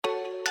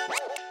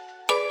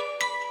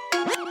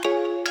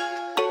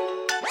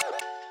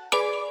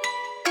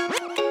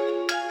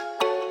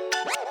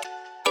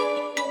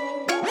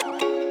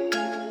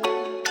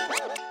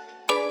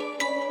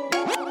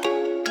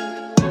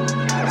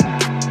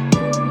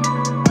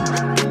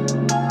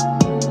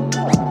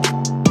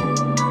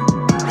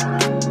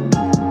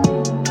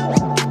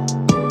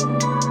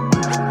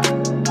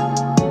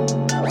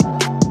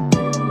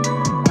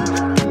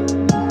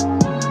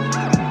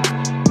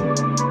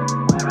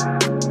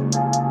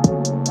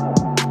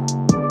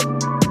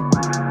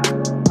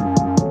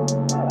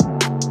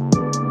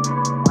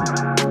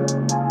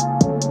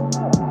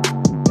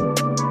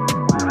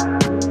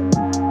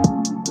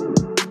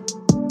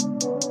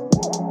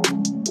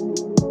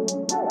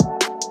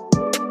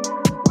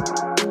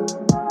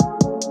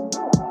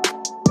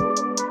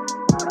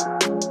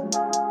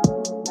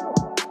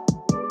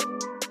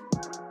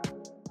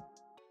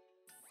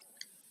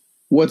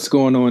What's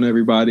going on,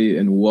 everybody,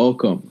 and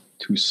welcome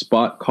to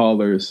Spot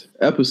Callers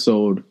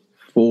episode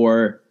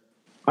 4.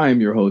 I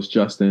am your host,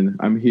 Justin.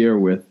 I'm here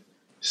with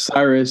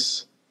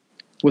Cyrus.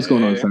 What's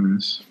going on,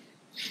 Cyrus?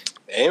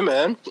 Hey,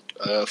 man.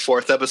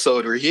 Fourth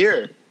episode, we're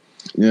here.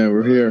 Yeah,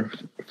 we're here.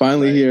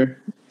 Finally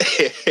here.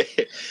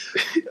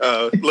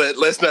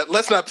 Let's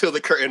not peel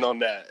the curtain on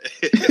that.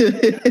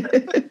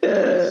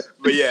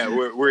 But yeah,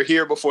 we're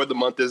here before the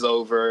month is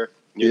over.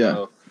 You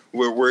know,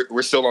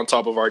 we're still on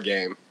top of our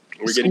game.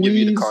 We're going to give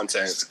you the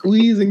content.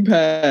 Squeezing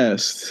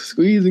past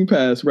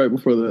right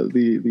before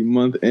the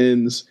month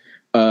ends.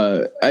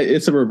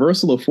 It's a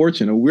reversal of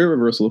fortune, a weird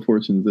reversal of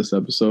fortune this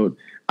episode.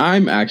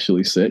 I'm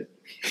actually sick.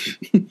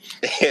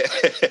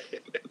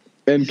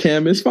 And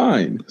Cam is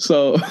fine.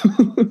 So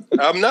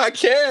I'm not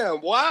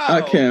Cam. Wow.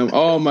 Not Cam.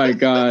 Oh my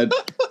God.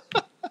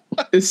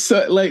 It's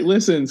so,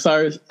 listen,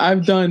 Cyrus,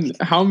 I've done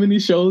how many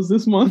shows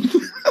this month?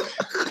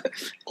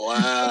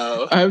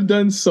 Wow. I've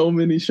done so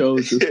many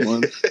shows this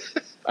month.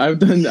 I have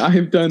done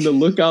the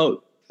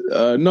Lookout.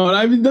 No,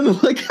 I haven't done the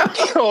Lookout.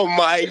 Oh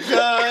my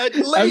God.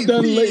 Late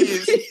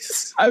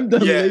fees. I've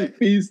done late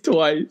fees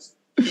twice.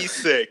 He's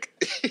sick.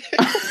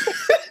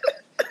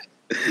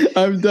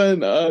 I've done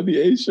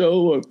the A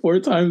show 4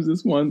 times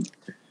this month.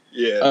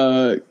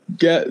 Yeah.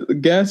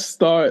 Guest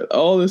star,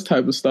 all this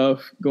type of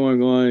stuff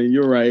going on.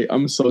 You're right.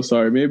 I'm so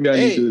sorry. Maybe I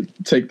need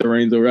to take the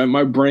reins over.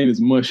 My brain is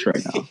mush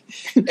right now.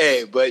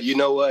 Hey, but you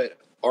know what?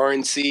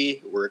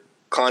 RNC, we're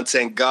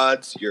content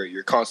gods.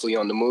 You're constantly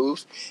on the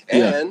move,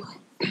 and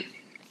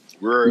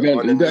we're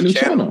on a new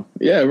channel.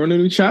 Yeah, we're on a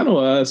new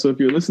channel. So if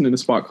you're listening to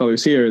Spot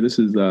Colors here, this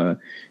is the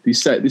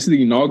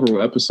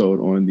inaugural episode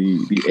on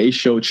the A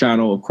Show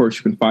channel. Of course,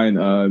 you can find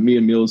me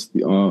and Meals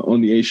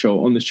on the A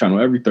Show on this channel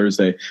every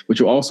Thursday, but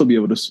you'll also be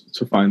able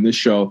to find this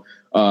show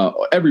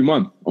every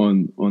month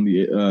on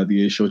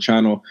the A Show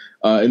channel.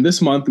 And this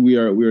month we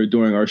are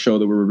doing our show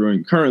that we're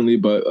doing currently,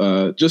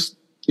 but just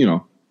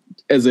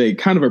as a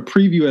kind of a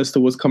preview as to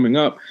what's coming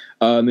up,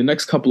 in the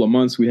next couple of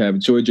months, we have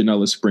Joy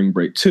Janela's Spring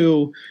Break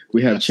 2.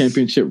 We have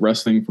Championship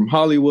Wrestling from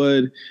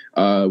Hollywood.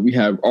 We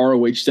have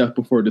ROH Death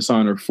Before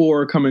Dishonor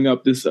 4 coming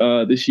up this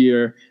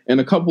year, and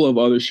a couple of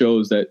other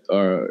shows that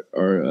are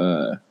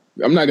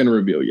I'm not going to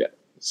reveal yet.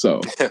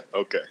 So,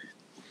 okay.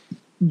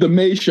 The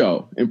May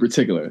show in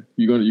particular,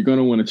 you're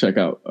gonna want to check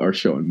out our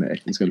show in May.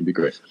 It's going to be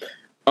great.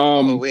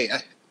 Wait.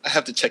 I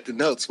have to check the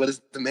notes. What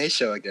is the May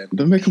show again?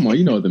 Come on,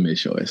 you know what the May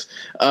show is.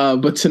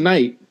 But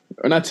tonight,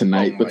 or not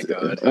tonight, but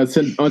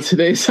on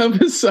today's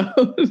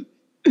episode,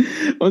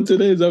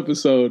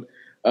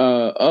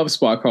 of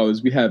Spot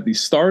Callers, we have the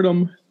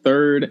STARDOM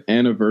 3rd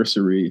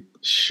anniversary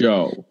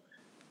show.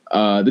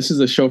 This is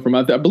a show from,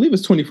 I believe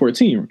it's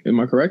 2014. Am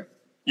I correct?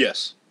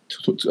 Yes.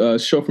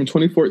 Show from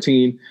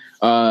 2014.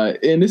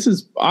 And this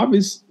is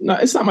obvious.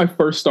 It's not my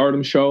first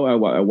Stardom show. I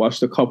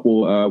watched a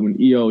couple when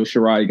Io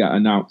Shirai got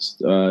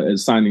announced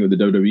as signing with the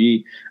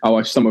WWE. I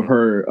watched some of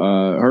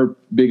her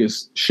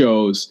biggest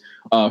shows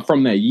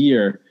from that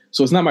year.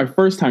 So it's not my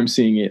first time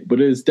seeing it, but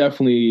it is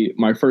definitely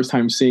my first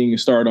time seeing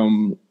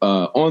Stardom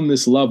on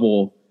this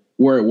level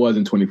where it was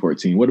in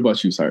 2014. What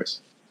about you,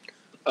 Cyrus?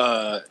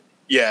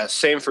 Yeah,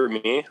 same for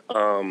me.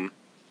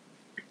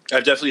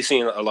 I've definitely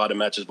seen a lot of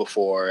matches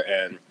before,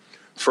 and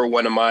for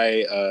one of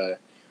my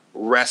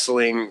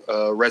wrestling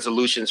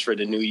resolutions for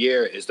the new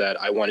year is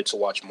that I wanted to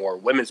watch more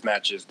women's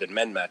matches than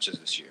men matches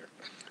this year.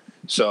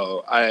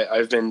 So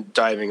I've been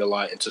diving a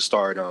lot into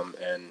Stardom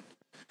and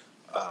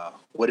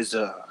what is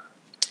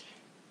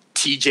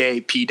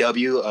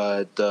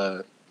TJPW,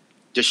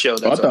 the show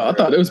that's I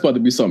thought it was about to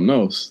be something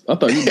else. I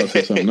thought you were about to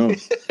say something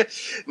else.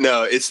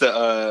 No, it's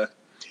the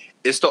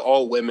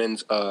all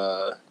women's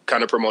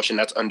kind of promotion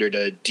that's under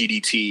the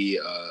DDT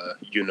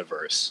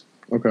universe.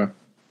 Okay.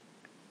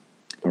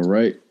 All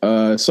right.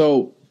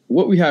 So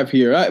what we have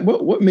here,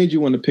 what made you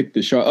want to pick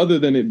this show other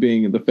than it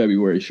being the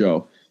February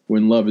show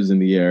when love is in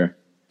the air?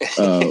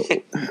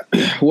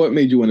 What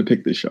made you want to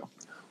pick this show?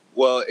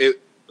 Well,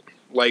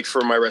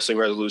 for my wrestling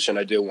resolution,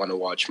 I did want to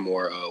watch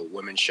more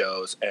women's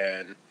shows,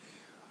 and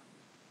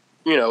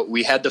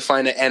we had to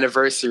find an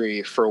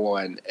anniversary for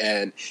one,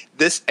 and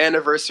this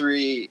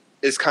anniversary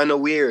is kind of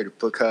weird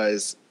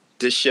because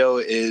this show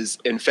is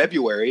in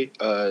February.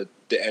 The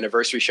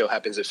anniversary show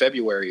happens in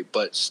February,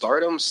 but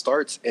Stardom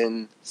starts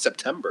in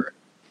September.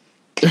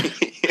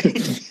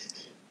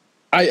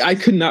 I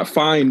could not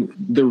find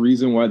the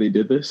reason why they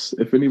did this.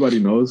 If anybody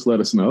knows, let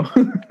us know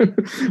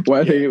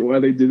why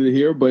they did it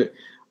here. But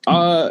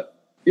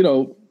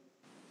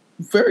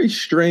very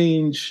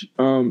strange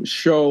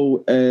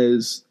show.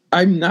 As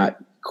I'm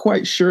not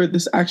quite sure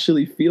this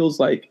actually feels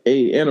like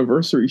a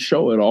anniversary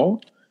show at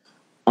all.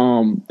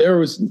 There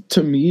was,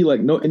 to me,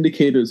 no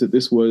indicators that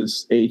this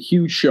was a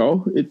huge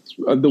show. It's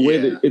the way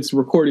that it's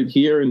recorded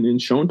here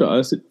and shown to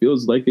us. It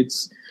feels like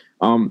it's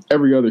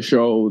every other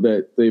show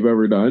that they've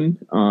ever done,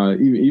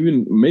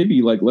 even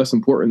maybe less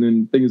important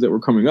than things that were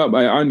coming up.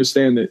 I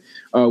understand that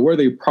where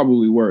they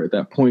probably were at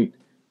that point,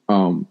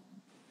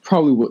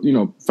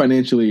 probably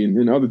financially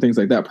and other things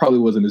like that, probably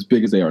wasn't as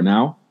big as they are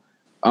now.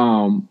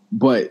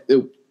 But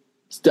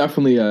it's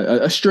definitely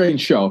a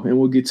strange show, and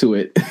we'll get to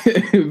it.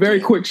 Very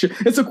quick show.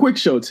 It's a quick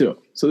show too,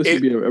 so this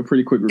should be a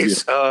pretty quick review.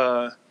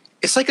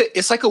 It's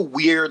like a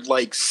weird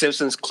like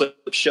Simpsons clip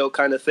show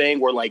kind of thing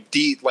where like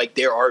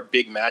there are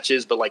big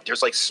matches, but like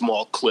there's like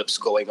small clips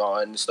going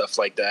on and stuff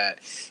like that.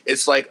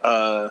 It's like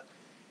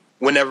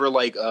whenever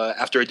like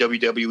after a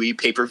WWE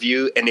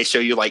pay-per-view and they show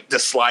you like the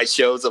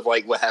slideshows of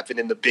like what happened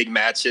in the big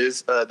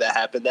matches that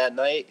happened that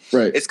night.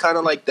 Right. It's kind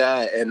of like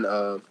that,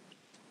 and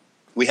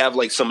we have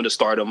like some of the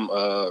Stardom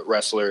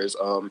wrestlers.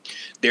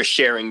 They're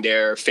sharing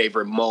their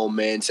favorite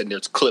moments, and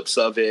there's clips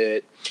of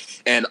it.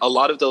 And a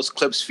lot of those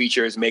clips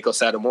features Meiko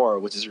Satomura,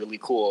 which is really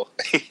cool.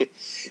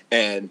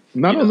 And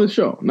not on this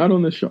show. Not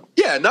on this show.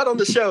 Yeah, not on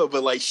the show,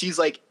 but like she's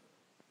like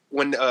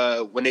when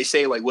they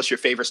say like what's your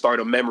favorite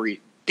Stardom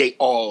memory, they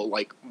all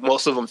like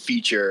most of them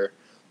feature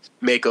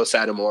Meiko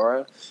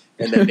Satomura,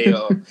 and then they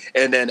all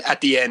and then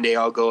at the end they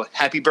all go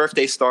happy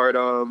birthday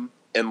Stardom,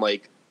 and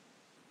like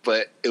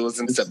but it was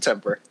in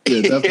September.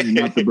 Yeah, definitely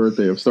not the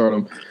birthday of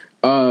Stardom.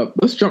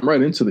 Let's jump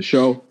right into the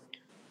show.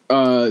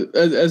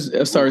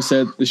 As Sarah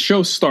said, the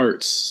show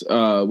starts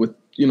with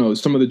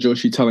some of the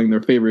Joshi telling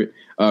their favorite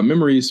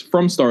memories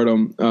from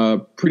Stardom.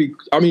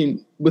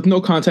 With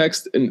no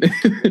context and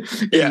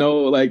no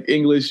like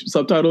English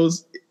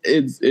subtitles.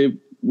 It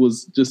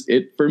was just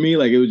it for me.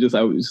 Like I was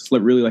just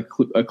like really like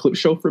a clip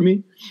show for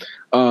me.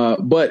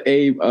 But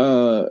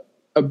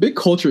a big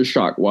culture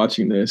shock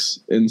watching this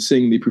and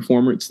seeing the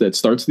performance that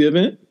starts the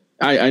event.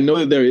 I know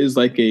that there is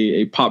like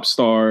a pop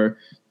star,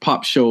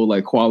 pop show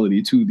like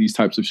quality to these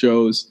types of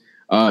shows.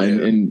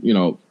 And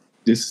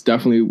this is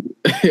definitely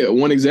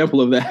one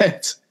example of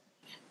that.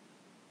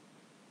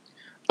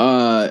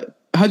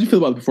 How'd you feel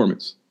about the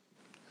performance?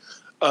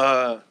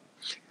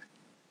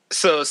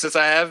 So since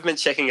I have been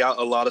checking out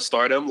a lot of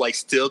Stardom, like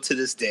still to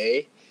this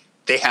day,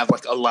 they have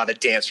like a lot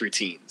of dance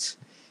routines.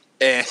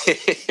 And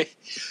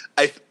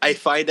I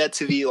find that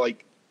to be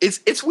like,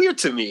 it's weird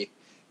to me.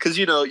 Cause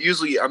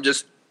usually I'm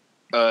just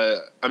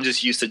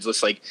used to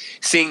just like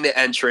seeing the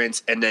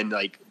entrance and then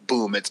like,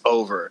 boom, it's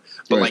over.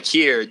 But like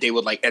here, they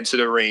would like enter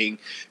the ring,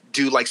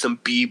 do like some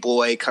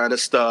b-boy kind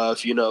of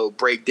stuff,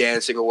 break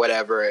dancing or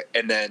whatever,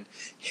 and then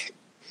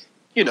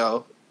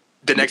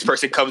the next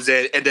person comes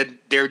in and then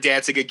they're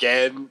dancing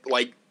again,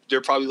 like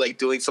they're probably like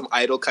doing some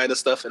idol kind of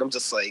stuff, and I'm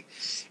just like,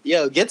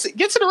 yo, get to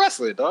the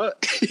wrestling, dog.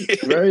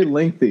 Very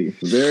lengthy,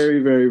 very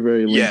very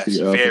very lengthy. Yes,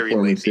 very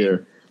performance lengthy.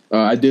 Here.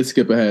 I did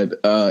skip ahead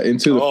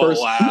into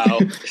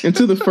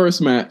the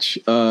first match,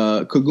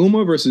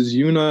 Koguma versus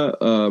Yuna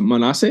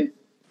Manase.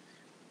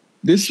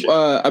 This,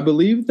 I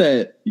believe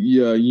that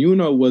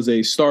Yuna was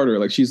a starter.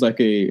 Like she's like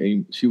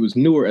she was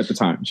newer at the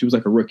time. She was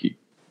like a rookie.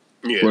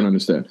 Yeah. I don't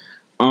understand.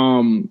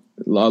 A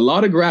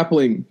lot of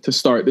grappling to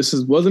start. This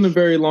wasn't a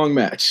very long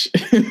match.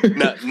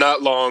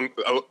 not long.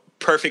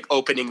 Perfect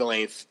opening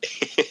length.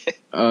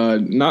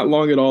 Not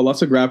long at all.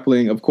 Lots of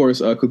grappling. Of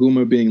course,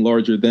 Koguma being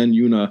larger than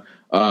Yuna.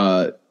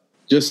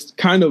 Just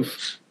kind of.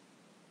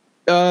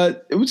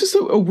 It was just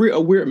a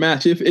weird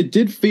match. It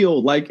did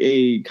feel like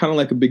a kind of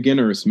like a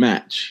beginner's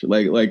match,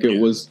 like it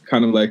was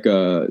kind of like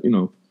kind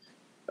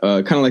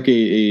of like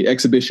a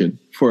exhibition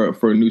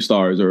for new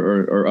stars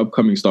or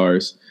upcoming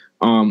stars.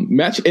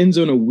 Match ends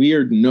on a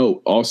weird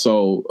note.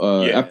 Also,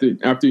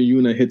 after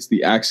Yuna hits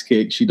the axe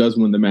kick, she does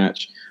win the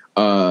match.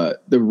 The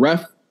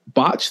ref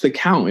botched the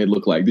count. It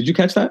looked like. Did you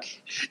catch that?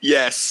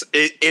 Yes,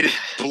 it is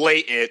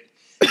blatant.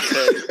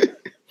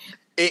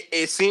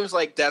 It seems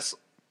like that's.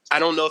 I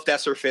don't know if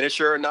that's her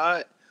finisher or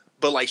not,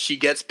 but like she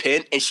gets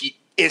pinned and she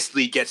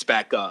instantly gets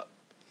back up,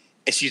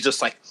 and she's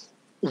just like,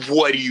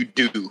 "What do you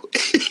do?"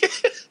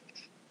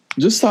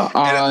 Just how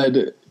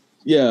odd.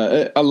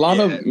 A lot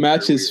of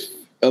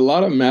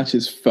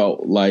matches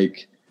felt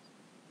like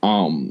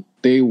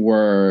they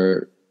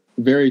were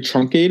very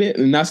truncated,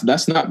 and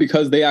that's not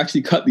because they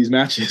actually cut these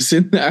matches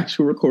in the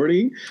actual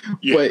recording,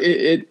 but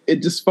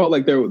it just felt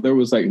like there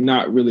was like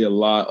not really a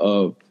lot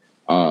of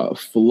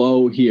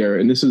flow here,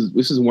 and this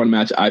is one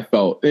match I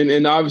felt,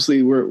 and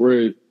obviously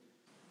we're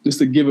just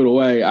to give it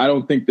away. I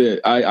don't think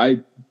that I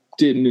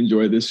didn't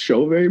enjoy this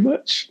show very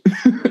much.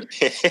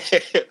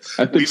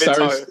 I think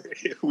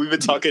we've been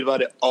talking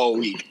about it all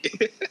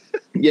week.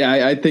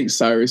 Yeah, I think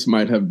Cyrus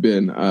might have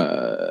been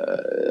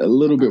a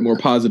little bit more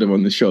positive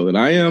on the show than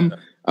I am.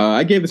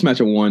 I gave this match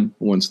a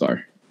 1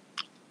 star.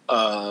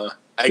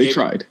 They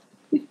tried.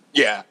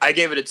 I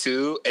gave it a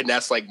 2, and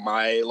that's like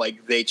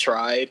they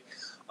tried.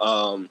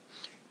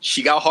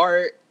 She got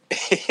hard.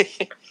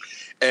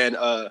 And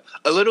a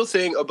little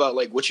thing about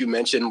like what you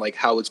mentioned, like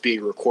how it's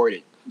being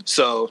recorded.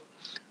 So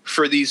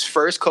for these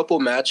first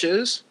couple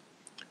matches,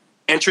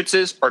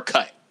 entrances are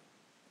cut.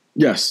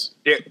 Yes.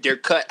 They're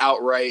cut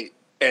outright,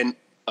 and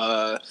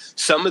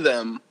some of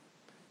them,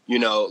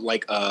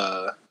 like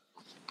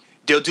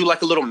they'll do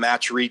like a little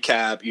match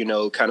recap,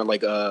 kind of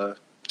like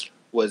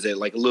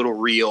like a little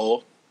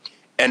reel,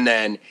 and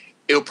then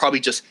it'll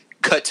probably just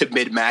cut to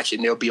mid-match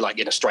and they'll be like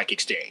in a strike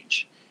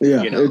exchange.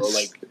 Yeah, it's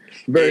like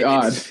very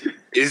odd.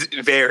 It's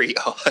very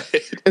odd.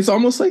 It's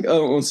almost like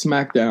on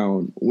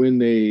SmackDown when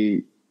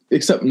they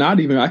except not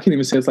even, I can't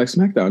even say it's like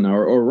SmackDown now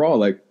or Raw.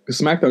 Like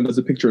SmackDown does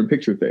a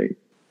picture-in-picture thing,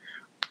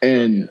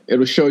 and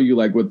it'll show you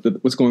like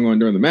what's going on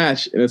during the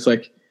match, and it's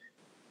like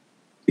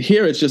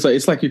here it's just like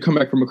it's like you come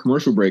back from a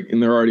commercial break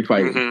and they're already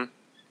fighting. Mm-hmm.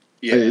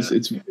 Yeah,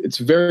 it's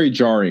very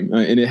jarring,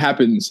 and it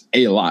happens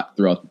a lot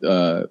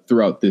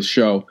throughout this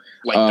show.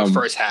 Like the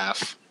first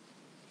half.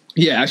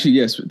 Yeah, actually,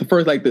 yes. The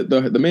first, like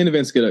the main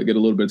events get a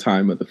little bit of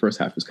time, but the first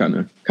half is kind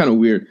of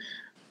weird.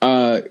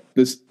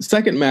 The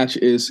second match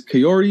is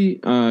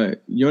Kaori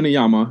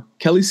Yoneyama,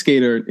 Kelly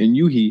Skater, and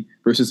Yuhi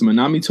versus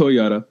Manami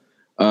Toyota,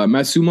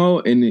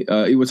 Matsumo, and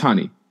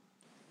Iwatani.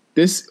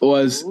 This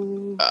was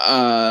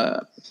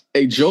a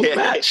joke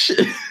match.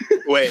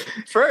 Wait,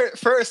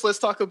 first let's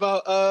talk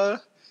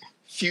about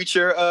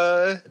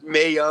future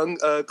Mae Young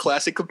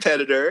classic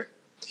competitor.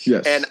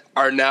 Yes. And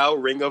are now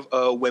Ring of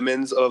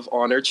Women's of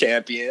Honor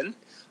champion.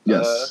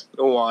 Yes.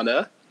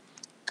 Oana.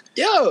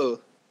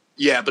 Yo.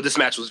 Yeah, but this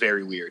match was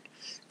very weird.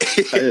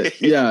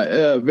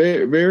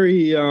 Very,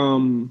 very.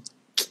 For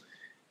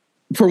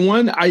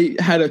one, I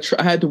had to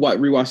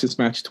rewatch this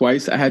match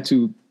twice. I had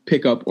to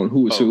pick up on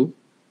who was who.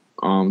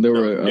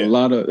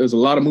 There's a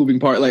lot of moving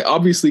parts. Like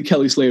obviously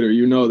Kelly Slater,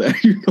 you know that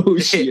who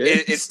she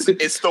is.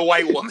 It's the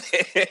white woman.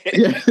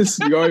 Yes,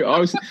 you already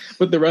obviously.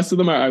 But the rest of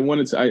them, I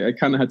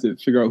kind of had to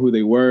figure out who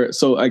they were.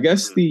 So I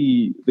guess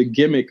the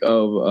gimmick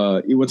of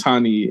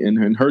Iwatani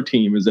and her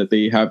team is that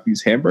they have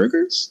these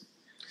hamburgers.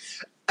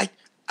 I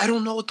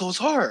don't know what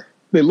those are.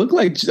 They look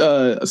like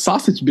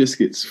sausage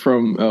biscuits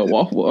from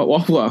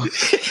Waffle.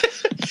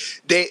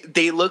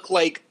 They look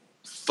like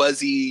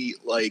fuzzy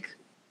like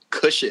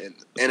cushion,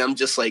 and I'm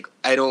just like,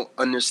 I don't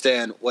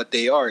understand what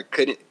they are.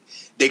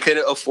 They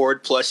couldn't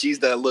afford plushies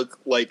that look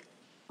like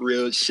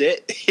real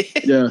shit.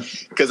 Yeah,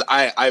 because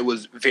I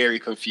was very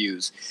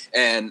confused,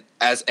 and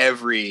as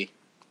every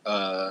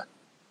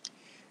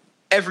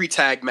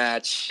tag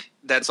match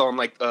that's on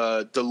like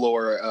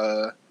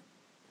the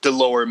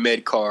lower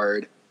mid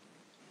card,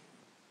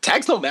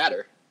 tags don't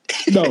matter.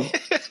 No.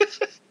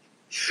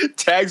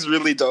 Tags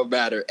really don't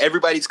matter.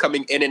 Everybody's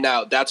coming in and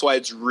out. That's why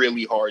it's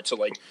really hard to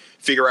like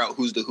figure out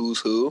who's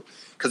who.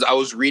 Because I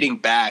was reading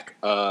back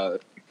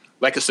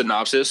like a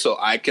synopsis so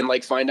I can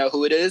like find out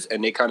who it is,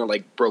 and they kind of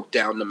like broke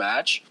down the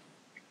match.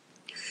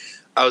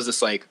 I was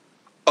just like,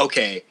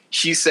 okay,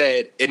 she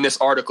said in this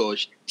article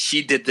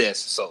she did this,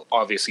 so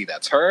obviously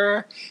that's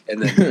her,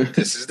 and then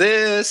this is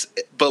this,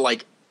 but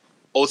like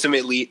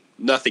ultimately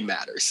nothing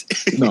matters.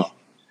 No,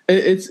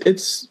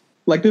 it's.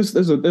 Like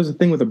there's a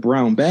thing with a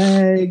brown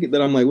bag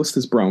that I'm like, what's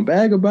this brown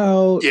bag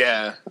about?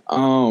 Yeah.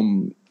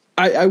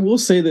 I will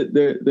say that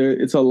there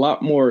it's a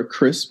lot more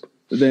crisp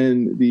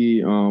than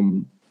the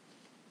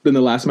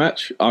last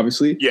match.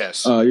 Obviously,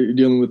 yes. You're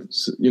dealing with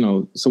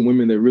some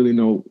women that really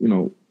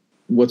know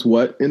what's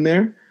what in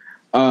there.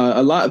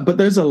 But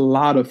there's a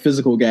lot of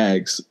physical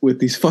gags with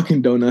these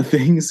fucking donut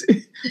things.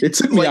 It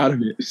took me out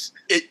of it.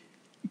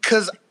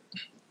 Because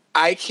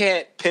I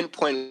can't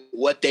pinpoint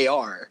what they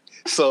are.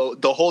 So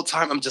the whole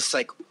time I'm just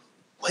like,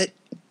 what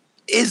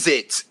is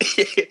it?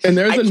 And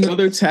there's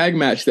another tag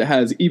match that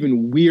has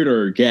even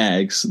weirder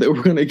gags that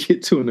we're going to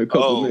get to in a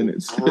couple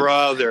minutes.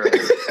 Brother.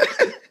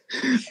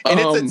 And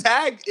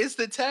it's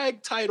the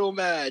tag title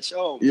match.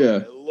 Oh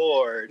my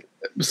Lord.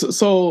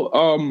 So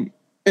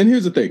and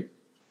here's the thing.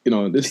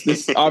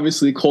 This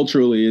obviously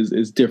culturally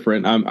is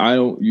different. I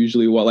don't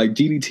usually like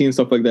DDT and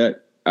stuff like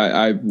that.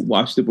 I've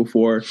watched it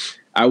before.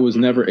 I was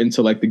never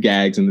into like the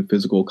gags and the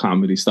physical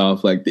comedy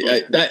stuff. Like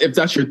that, if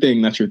that's your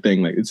thing, that's your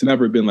thing. Like it's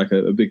never been like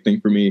a big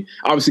thing for me.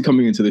 Obviously,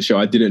 coming into the show,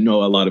 I didn't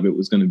know a lot of it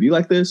was going to be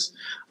like this.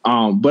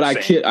 But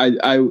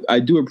I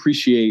do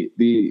appreciate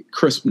the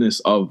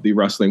crispness of the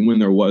wrestling when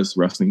there was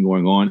wrestling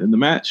going on in the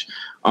match.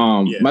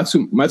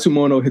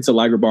 Matsumoto hits a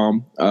Liger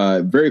Bomb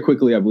very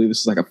quickly. I believe this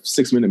is like a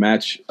 6-minute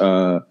match.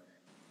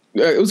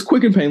 It was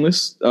quick and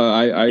painless.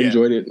 I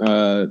enjoyed it.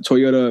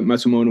 Toyota,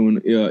 Matsumoto, and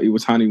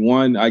Iwatani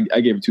won. I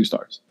gave it 2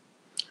 stars.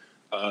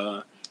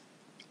 I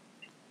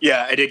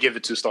did give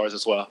it 2 stars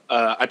as well.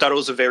 I thought it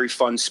was a very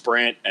fun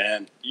sprint,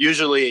 and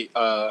usually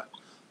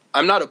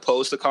I'm not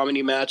opposed to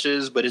comedy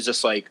matches, but it's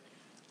just like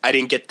I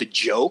didn't get the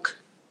joke.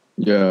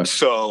 Yeah.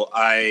 So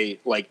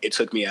it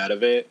took me out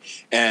of it,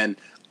 and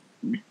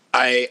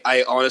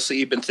I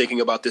honestly been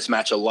thinking about this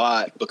match a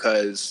lot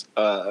because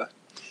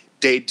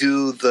they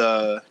do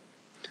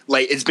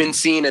it's been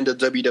seen in the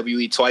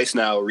WWE twice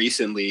now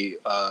recently.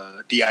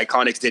 The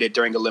Iconics did it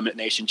during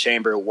Elimination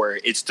Chamber where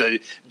it's the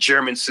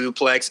German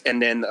suplex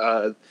and then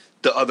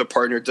the other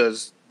partner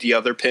does the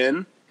other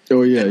pin.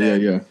 Oh,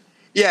 yeah.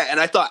 Yeah, and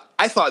I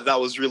thought that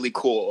was really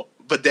cool.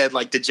 But then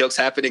the joke's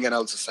happening and I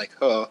was just like,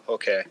 oh,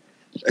 okay.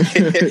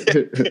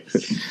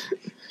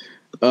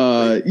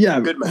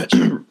 Good match.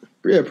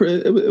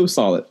 It was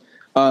solid.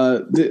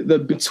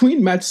 The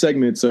between match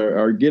segments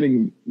are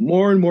getting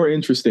more and more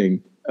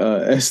interesting.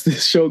 As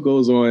this show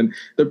goes on,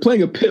 they're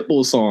playing a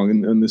Pitbull song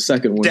in the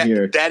second one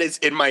here. That is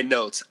in my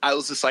notes. I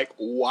was just like,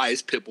 why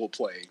is Pitbull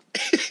playing?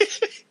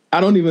 I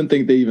don't even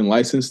think they even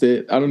licensed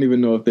it. I don't even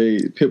know if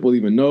Pitbull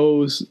even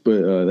knows,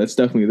 but that's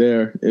definitely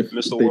there. If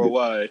Mr.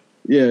 Worldwide.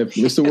 Yeah,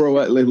 Mr.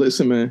 Worldwide. Like,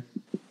 listen, man,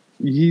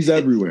 he's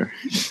everywhere.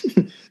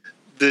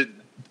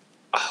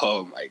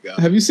 Oh my god!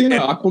 Have you seen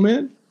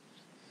Aquaman?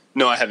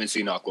 No, I haven't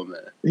seen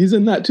Aquaman. He's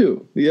in that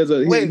too. He has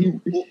a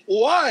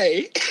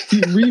why?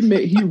 He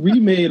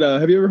remade.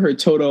 Have you ever heard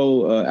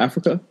Toto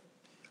Africa?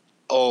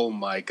 Oh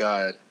my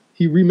god!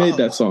 He remade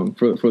that song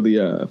for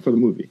the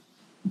movie.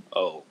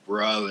 Oh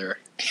brother.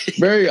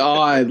 Very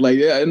odd, like,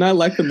 yeah, and I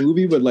like the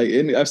movie, but like,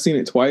 I've seen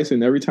it twice,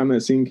 and every time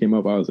that scene came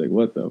up, I was like,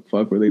 "What the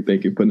fuck were they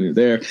thinking putting it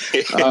there?"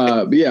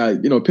 But yeah,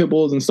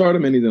 Pitbull's in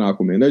Stardom, and he's in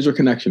Aquaman. There's your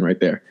connection right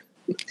there.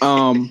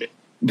 The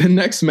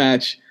next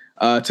match,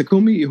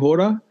 Takumi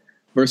Ihora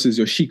versus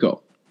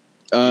Yoshiko.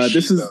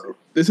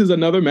 This is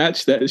another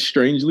match that is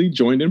strangely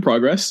joined in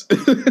progress.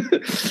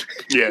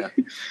 Yeah.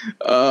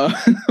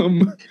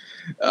 I'm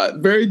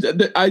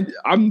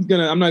not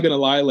gonna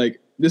lie. Like,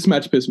 this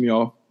match pissed me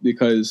off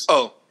because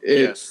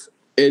it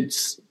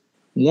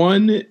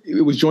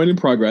was joined in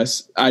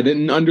progress. I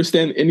didn't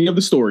understand any of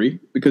the story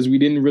because we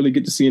didn't really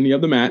get to see any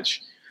of the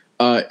match.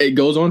 It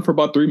goes on for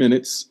about 3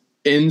 minutes,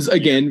 ends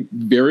again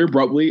very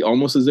abruptly,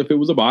 almost as if it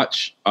was a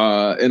botch.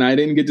 And I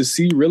didn't get to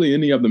see really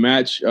any of the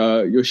match.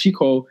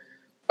 Yoshiko,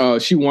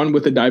 she won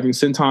with a diving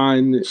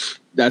senton.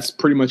 That's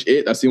pretty much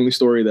it. That's the only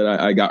story that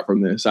I got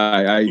from this.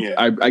 I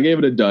gave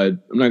it a dud.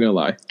 I'm not gonna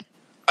lie.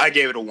 I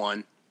gave it a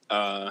 1.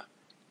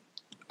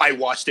 I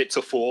watched it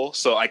to full,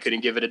 so I couldn't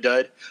give it a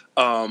dud.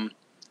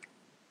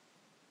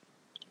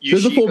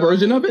 There's a full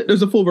version of it?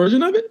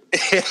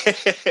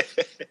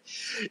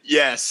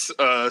 Yes,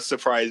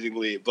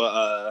 surprisingly.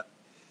 But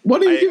why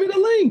didn't you give it a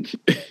link?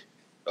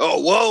 Oh,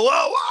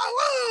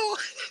 whoa.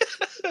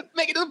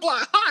 Making the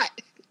block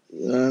hot.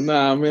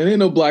 Nah, man. Ain't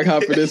no block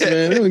hot for this,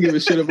 man. I don't give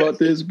a shit about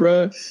this,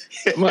 bruh.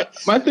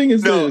 My thing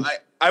is this.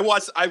 I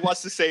watched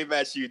the same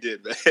match you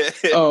did, man.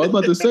 Oh, I was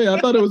about to say, I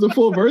thought it was a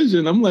full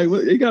version. I'm like,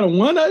 what, it got a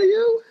 1 out of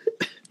you?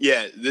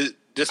 Yeah,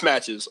 this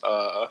match is,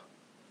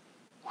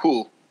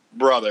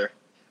 brother,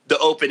 the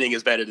opening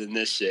is better than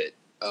this shit.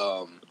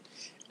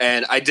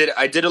 And I did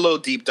a little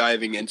deep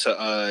diving into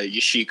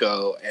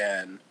Yoshiko,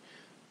 and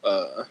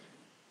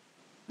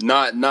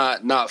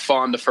not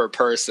fond of her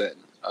person.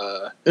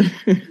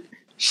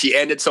 She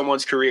ended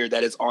someone's career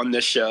that is on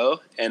this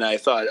show, and I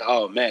thought,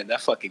 oh man,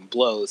 that fucking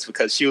blows,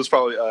 because she was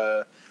probably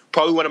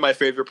one of my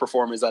favorite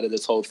performers out of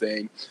this whole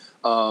thing.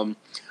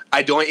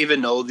 I don't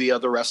even know the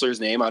other wrestler's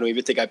name. I don't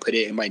even think I put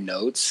it in my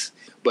notes,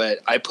 but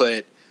I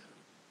put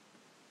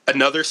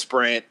another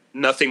sprint,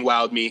 nothing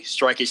wowed me,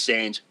 strike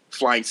exchange,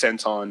 flying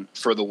senton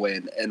for the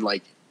win. And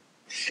like,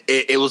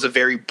 it was a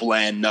very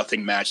bland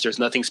nothing match. There's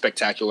nothing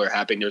spectacular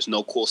happening. There's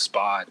no cool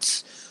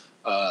spots.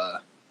 Yeah,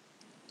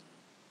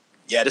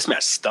 this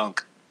match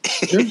stunk.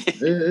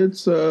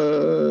 It's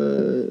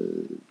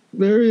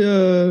very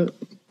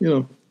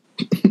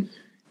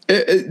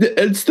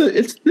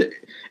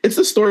it's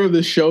the story of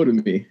this show to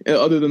me,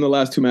 other than the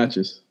last 2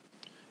 matches.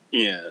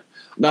 Yeah,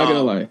 not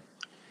gonna lie.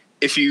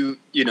 If you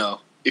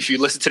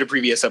listen to the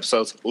previous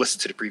episodes,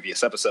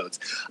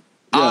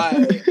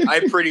 Yeah.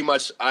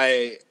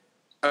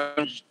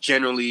 I'm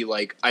generally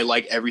like, I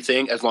like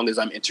everything as long as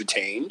I'm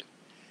entertained,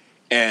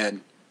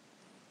 and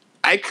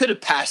I could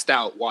have passed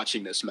out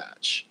watching this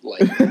match.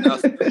 Like,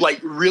 nothing, like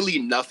really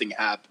nothing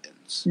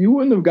happens. You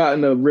wouldn't have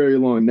gotten a very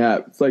long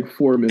nap. It's like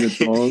 4 minutes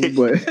long,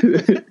 but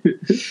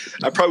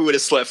I probably would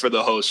have slept for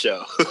the whole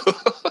show.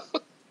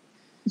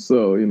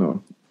 So,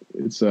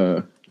 it's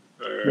a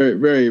very,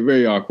 very,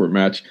 very awkward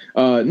match.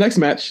 Next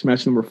match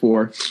number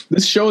 4.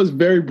 This show is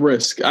very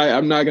brisk.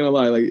 I'm not gonna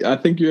lie. Like, I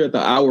think you're at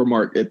the hour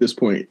mark at this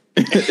point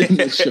in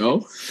the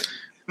show.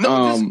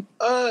 No,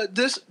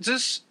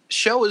 this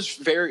show is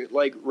very,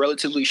 like,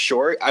 relatively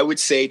short. I would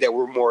say that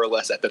we're more or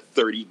less at the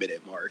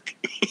 30-minute mark.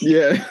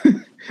 Yeah.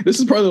 This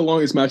is probably the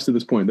longest match to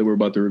this point that we're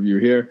about to review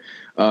here.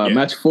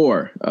 Match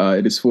 4.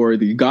 It is for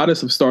the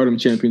Goddess of Stardom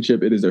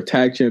Championship. It is their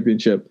tag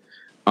championship.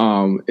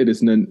 It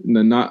is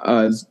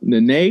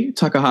Nene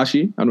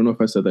Takahashi. I don't know if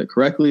I said that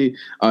correctly.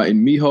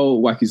 And Miho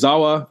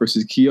Wakizawa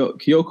versus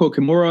Kyoko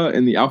Kimura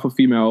and the alpha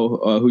female,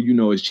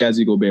 who is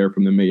Chazzy Gobert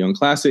from the Mae Young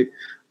Classic.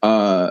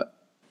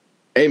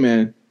 Hey,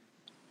 man.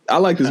 I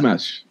like this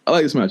match. I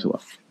like this match a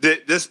lot.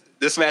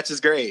 This match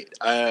is great.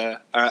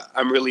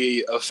 I'm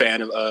really a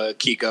fan of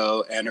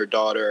Kiko and her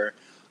daughter.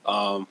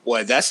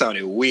 Boy, that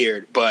sounded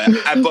weird, but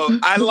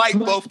I like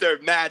both their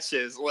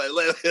matches.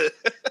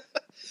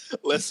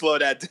 Let's slow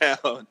that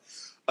down.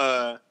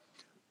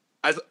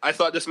 I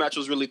thought this match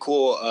was really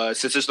cool.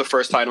 Since it's the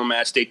first title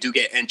match, they do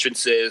get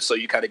entrances, so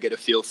you kind of get a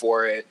feel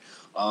for it.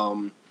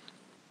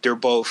 They're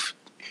both.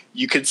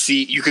 You could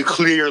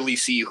clearly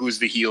see who's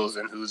the heels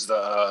and who's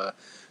the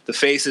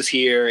faces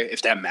here,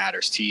 if that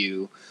matters to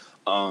you.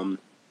 And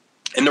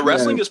the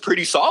wrestling is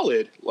pretty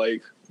solid.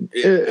 Like,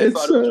 I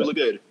thought it was really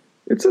good.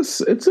 It's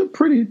a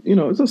pretty,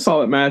 it's a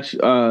solid match.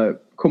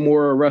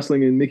 Kimura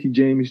wrestling in Mickey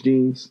James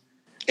jeans.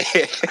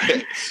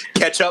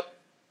 Ketchup.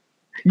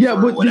 Yeah,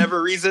 for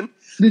whatever reason.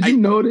 Did you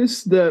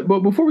notice but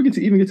before we get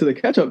to the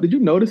catch up, did you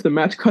notice the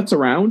match cuts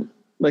around?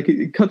 Like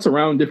it cuts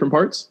around different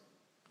parts.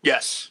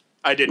 Yes,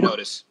 I did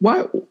notice.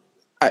 Why?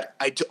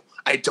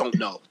 I don't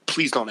know.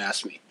 Please don't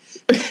ask me.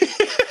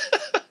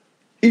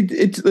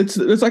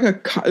 It's like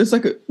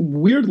a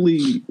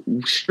weirdly,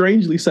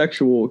 strangely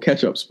sexual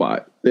ketchup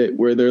spot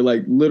where they're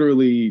like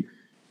literally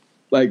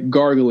like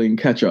gargling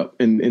ketchup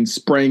and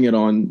spraying it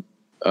on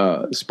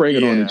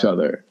each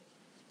other.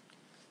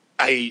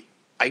 I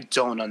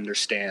don't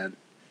understand.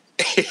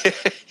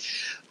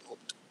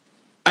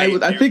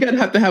 I think I'd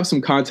have to have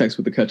some context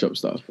with the ketchup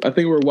stuff. I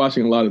think we're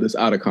watching a lot of this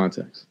out of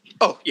context.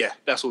 Oh yeah,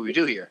 that's what we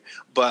do here.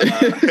 But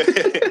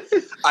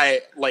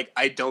I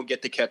don't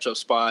get the ketchup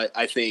spot.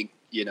 I think,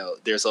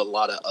 there's a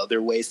lot of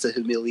other ways to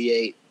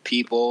humiliate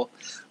people,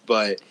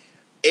 but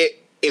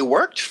it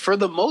worked for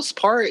the most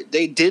part.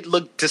 They did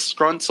look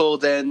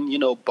disgruntled and,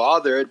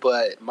 bothered,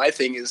 but my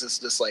thing is it's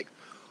just like,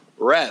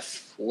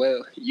 ref,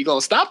 well, you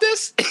gonna stop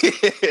this?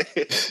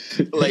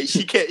 Like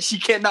she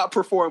cannot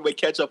perform with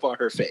ketchup on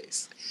her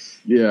face.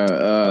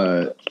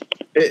 Yeah,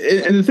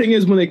 and the thing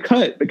is, when they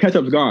cut, the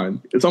ketchup's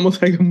gone. It's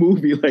almost like a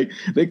movie. Like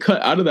they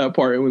cut out of that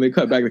part, and when they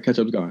cut back, the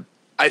ketchup's gone.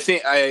 I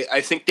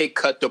think they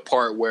cut the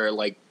part where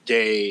like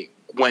they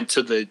went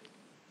to the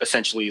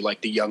essentially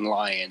like the young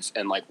lions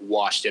and like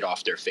washed it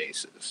off their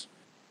faces.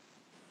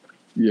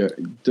 Yeah,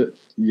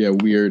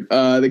 weird.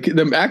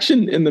 The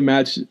action in the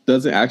match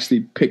doesn't actually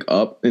pick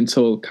up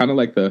until kind of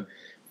like the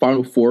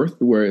final fourth,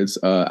 where it's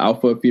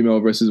alpha female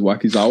versus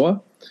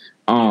Wakizawa.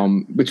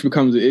 Which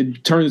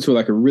it turns into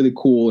like a really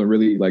cool and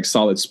really like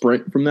solid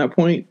sprint from that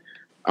point,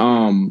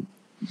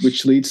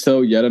 which leads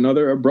to yet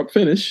another abrupt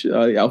finish.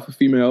 The alpha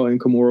female and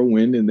Kimura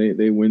win, and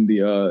they win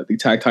the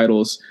tag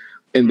titles,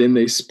 and then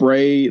they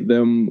spray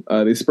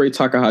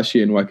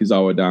Takahashi and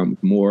Wakizawa down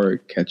with more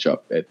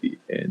ketchup at the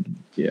end.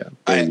 Yeah,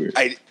 weird.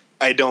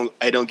 I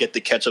don't get the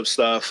ketchup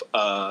stuff.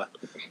 I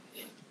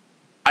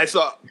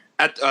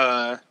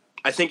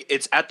think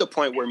it's at the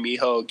point where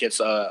Miho gets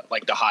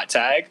like the hot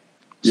tag.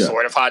 Yeah.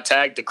 Sort of hot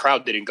tag. The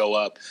crowd didn't go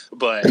up,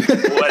 but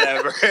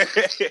whatever.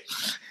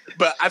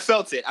 But I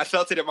felt it. I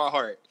felt it in my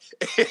heart.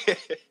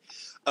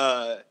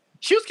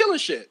 She was killing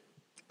shit.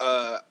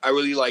 I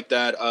really like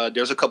that.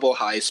 There's a couple of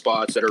high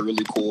spots that are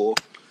really cool.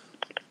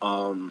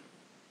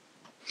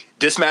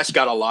 This match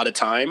got a lot of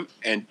time,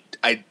 and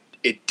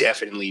it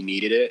definitely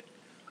needed it.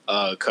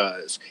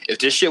 Because if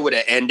this shit would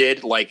have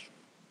ended like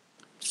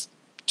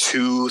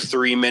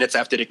 2-3 minutes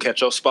after the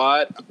ketchup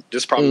spot,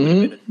 this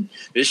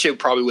shit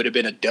probably would have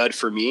been a dud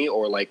for me,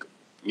 or like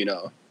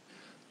a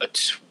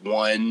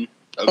one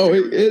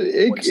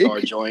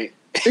star joint.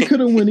 It could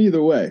have went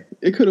either way.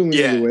 It could have went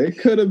either way. It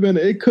could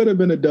have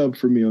been a dub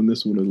for me on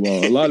this one as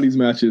well. A lot of these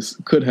matches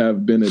could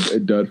have been a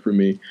dud for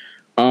me.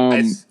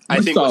 I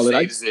think solid.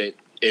 What saves it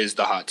is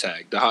the hot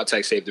tag. The hot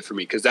tag saved it for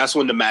me because that's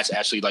when the match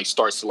actually like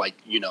starts to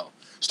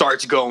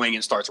starts going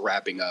and starts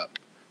wrapping up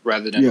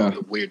rather than all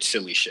the weird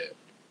silly shit.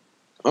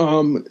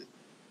 I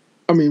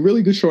mean,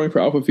 really good showing for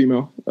alpha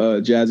female,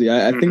 Jazzy.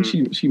 I think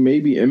she may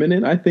be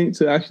imminent, I think,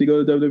 to actually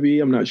go to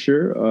WWE. I'm not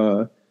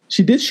sure.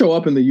 She did show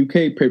up in the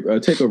UK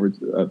takeover,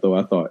 though.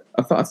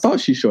 I thought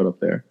she showed up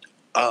there.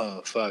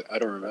 Oh fuck, I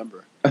don't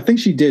remember. I think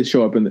she did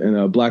show up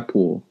in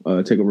Blackpool,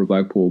 takeover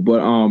Blackpool, but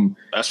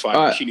that's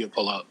fine. She need to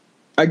pull up.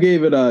 I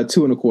gave it 2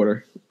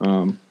 1/4.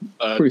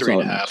 Pretty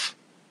 3.5.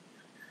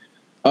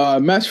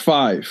 Match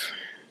 5.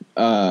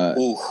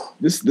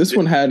 This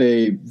one had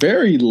a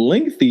very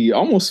lengthy,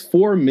 almost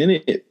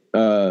 4-minute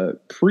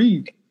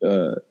preview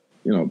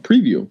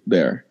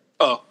there.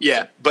 Oh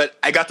yeah, but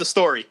I got the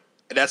story.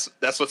 That's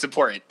what's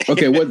important.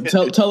 Okay,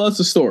 tell us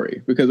the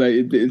story because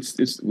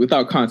it's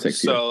without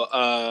context. So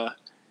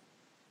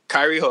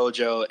Kairi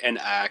Hojo and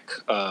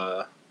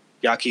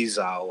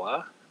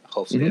Yakizawa.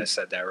 Hopefully I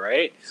said that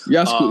right.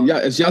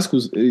 It's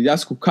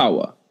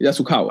Yasukawa.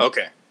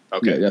 Okay.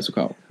 Yeah,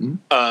 Yasukawa.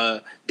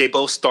 Mm-hmm. They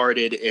both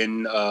started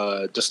in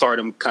the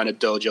Stardom kind of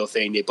dojo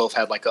thing. They both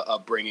had like a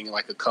upbringing,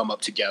 like a come up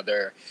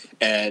together,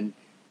 and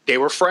they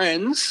were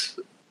friends.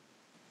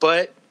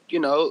 But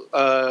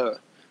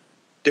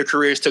their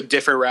careers took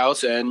different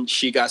routes, and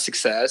she got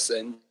success.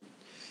 And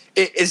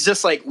it's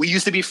just like we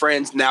used to be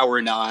friends, now we're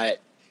not,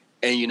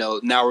 and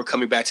now we're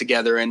coming back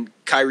together. And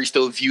Kairi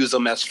still views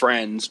them as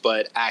friends,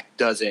 but Act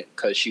doesn't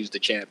because she's the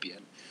champion,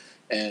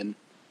 and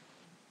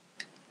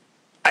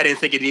I didn't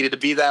think it needed to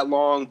be that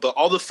long, but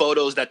all the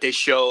photos that they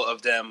show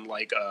of them,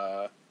 like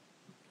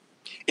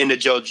in the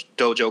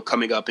dojo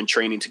coming up and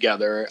training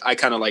together, I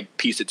kind of like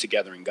pieced it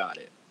together and got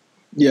it.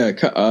 Yeah,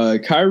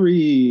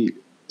 Kairi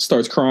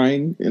starts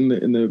crying in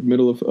the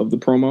middle of the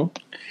promo.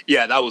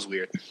 Yeah, that was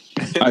weird.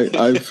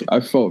 I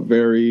felt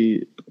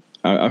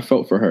I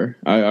felt for her.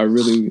 I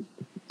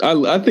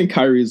think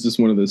Kairi is just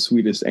one of the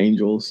sweetest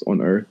angels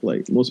on earth,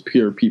 like most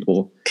pure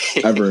people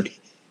ever.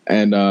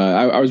 And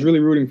I was really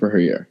rooting for her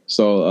here.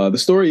 So the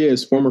story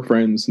is former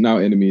friends, now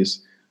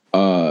enemies.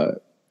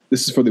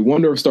 This is for the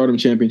Wonder of Stardom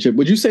Championship.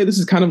 Would you say this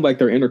is kind of like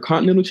their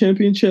Intercontinental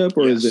Championship,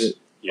 or is it?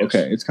 Yes.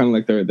 Okay, it's kind of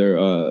like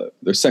their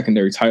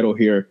secondary title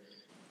here.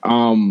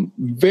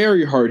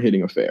 Very hard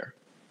hitting affair.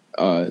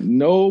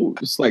 No,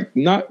 it's like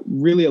not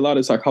really a lot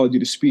of psychology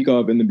to speak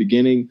of in the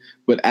beginning,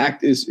 but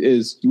Act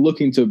is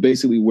looking to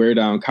basically wear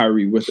down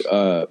Kyrie with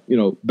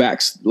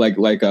backs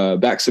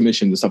back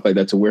submission and stuff like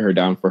that to wear her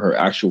down for her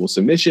actual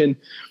submission.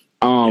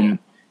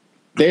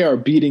 They are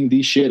beating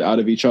the shit out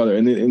of each other,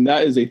 and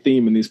that is a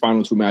theme in these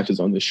final two matches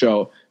on the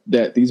show,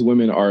 that these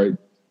women are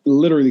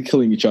literally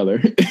killing each other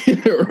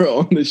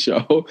on the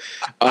show.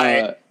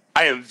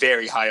 I am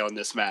very high on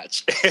this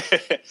match.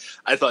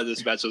 I thought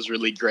this match was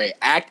really great.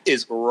 Act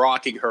is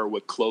rocking her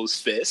with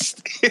closed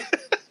fist.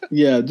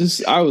 Yeah,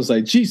 I was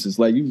like, Jesus,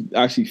 like you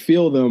actually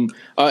feel them.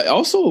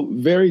 Also,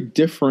 very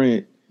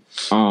different.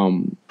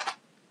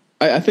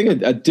 I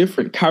think a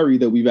different Kyrie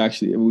that we've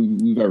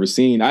ever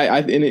seen.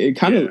 It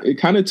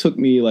kind of took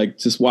me like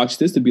just watch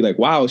this to be like,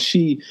 wow,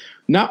 she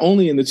not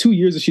only in the 2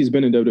 years that she's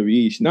been in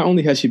WWE, not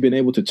only has she been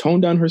able to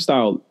tone down her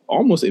style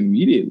almost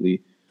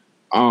immediately.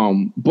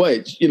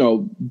 But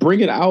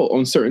bring it out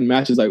on certain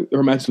matches, like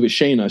her matches with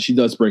Shayna, she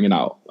does bring it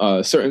out.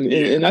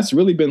 And that's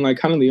really been like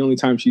kind of the only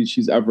time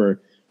she's ever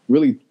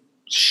really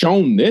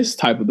shown this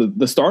type of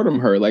the stardom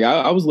her. Like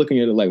I was looking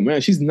at it like, man,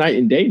 she's night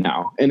and day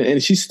now,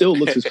 and she still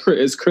looks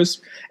as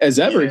crisp as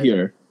ever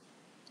here.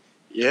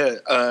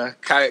 Yeah,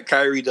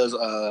 Kyrie does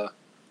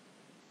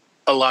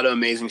a lot of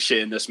amazing shit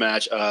in this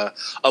match. A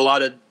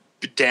lot of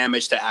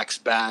damage to Act's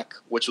back,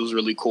 which was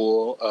really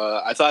cool.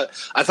 I thought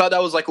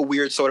that was like a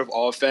weird sort of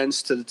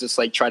offense to just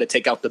like try to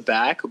take out the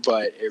back,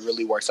 but it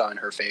really works out in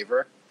her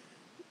favor.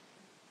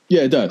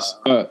 Yeah, it does.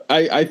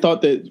 I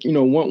thought that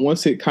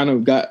once it kind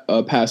of got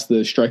past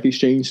the strike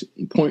exchange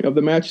point of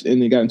the match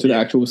and they got into the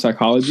actual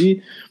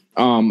psychology,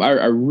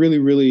 I really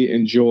really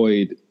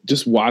enjoyed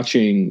just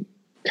watching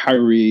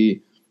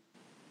Kyrie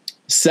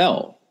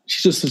sell.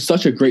 She's just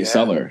such a great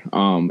seller.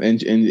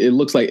 And it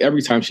looks like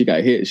every time she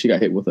got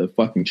hit with a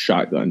fucking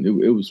shotgun.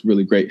 It was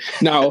really great.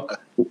 Now,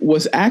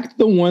 was Act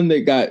the one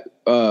that got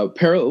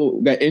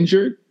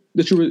injured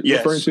that you were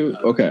referring to?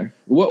 Okay.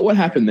 What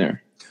happened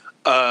there?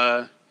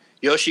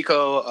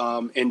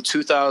 Yoshiko, in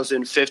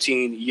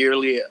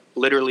 2015,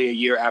 literally a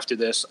year after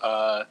this,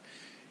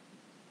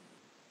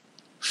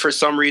 for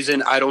some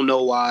reason, I don't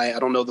know why, I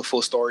don't know the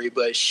full story,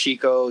 but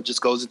Shiko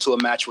just goes into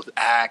a match with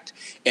Act,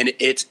 and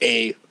it's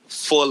a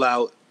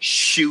full-out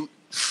shoot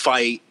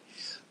fight.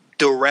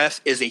 The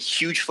ref is a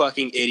huge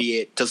fucking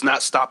idiot, does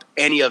not stop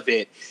any of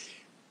it.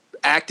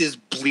 Act is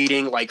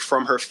bleeding like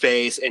from her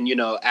face, and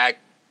Act,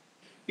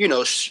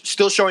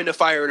 still showing the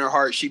fire in her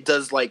heart. She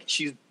does like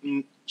she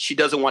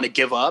doesn't want to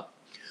give up,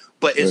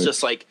 but it's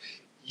just like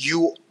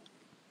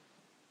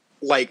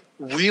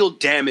real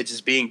damage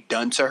is being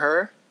done to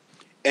her,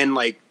 and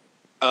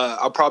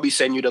I'll probably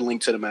send you the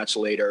link to the match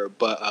later,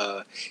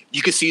 but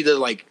you can see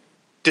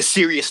the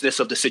seriousness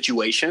of the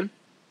situation.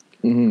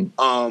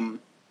 Mm-hmm.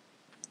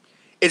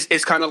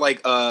 It's kind of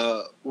like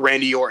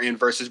Randy Orton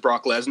versus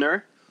Brock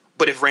Lesnar,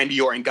 but if Randy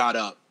Orton got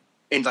up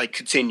and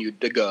continued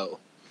to go,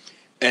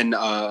 and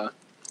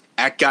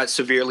Act got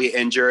severely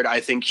injured. I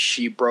think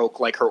she broke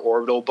her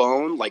orbital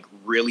bone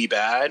really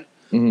bad.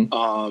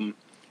 Mm-hmm.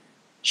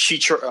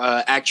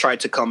 Act tried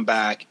to come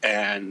back,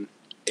 and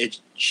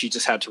she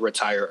just had to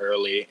retire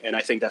early, and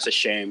I think that's a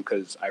shame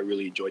because I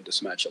really enjoyed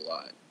this match a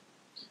lot.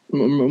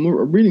 I'm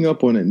reading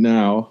up on it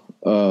now.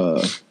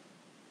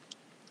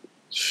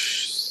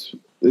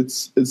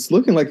 It's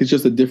looking like it's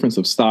just a difference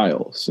of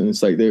styles, and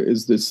it's like there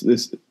is this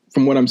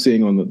from what I'm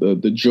seeing on the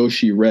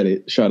Joshi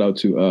Reddit. Shout out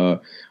to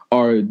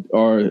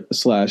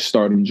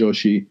r/Stardom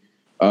Joshi.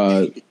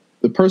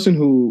 The person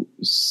who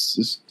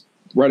is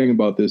writing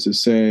about this is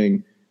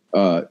saying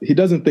he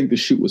doesn't think the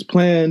shoot was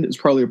planned. It's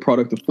probably a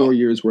product of 4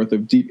 years worth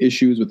of deep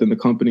issues within the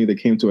company that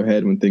came to a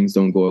head when things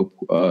don't go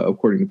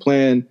according to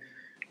plan.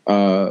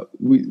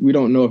 We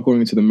don't know if going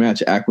into the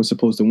match, Act was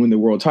supposed to win the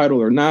world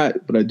title or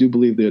not, but I do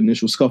believe the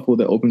initial scuffle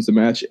that opens the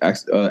match,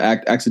 Act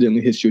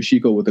accidentally hits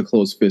Yoshiko with a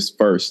closed fist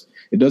first.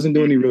 It doesn't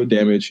do any real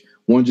damage.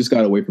 One just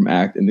got away from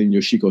Act, and then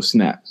Yoshiko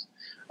snaps.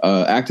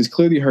 Act is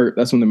clearly hurt.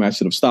 That's when the match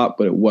should have stopped,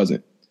 but it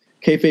wasn't.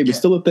 Kayfabe is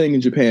still a thing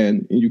in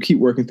Japan, and you keep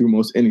working through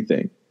most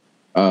anything.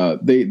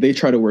 They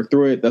try to work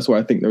through it. That's why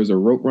I think there was a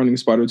rope running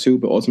spot or two,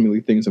 but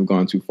ultimately things have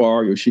gone too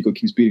far. Yoshiko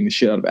keeps beating the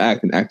shit out of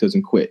Act, and Act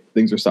doesn't quit.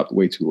 Things are stopped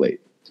way too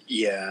late.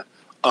 Yeah.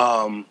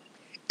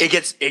 It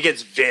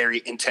gets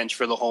very intense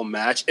for the whole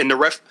match, and the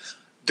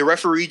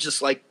referee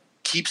just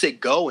keeps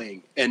it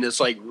going, and it's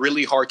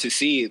really hard to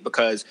see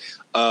because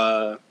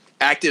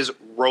Act is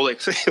rolling.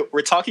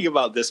 We're talking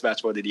about this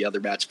match more than the other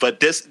match, but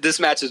this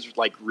match is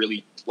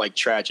really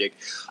tragic.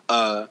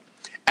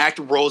 Act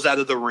rolls out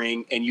of the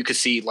ring, and you can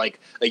see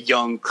a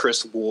young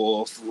Chris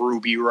Wolf,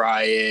 Ruby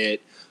Riott,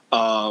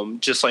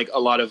 just a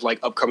lot of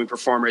upcoming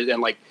performers,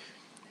 and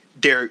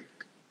they're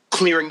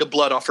clearing the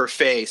blood off her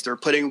face. They're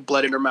putting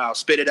blood in her mouth,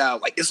 spit it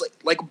out. It's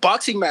like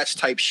boxing match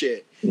type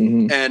shit.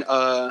 Mm-hmm. And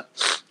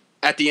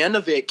at the end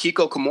of it,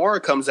 Kiko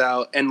Kimura comes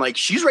out, and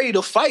she's ready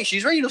to fight.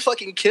 She's ready to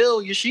fucking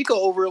kill Yoshiko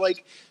over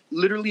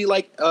literally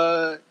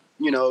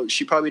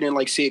she probably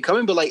didn't see it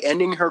coming, but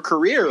ending her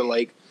career.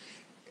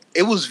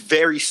 It was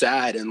very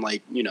sad, and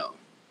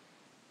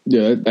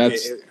yeah,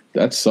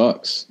 that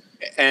sucks.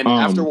 And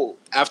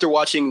after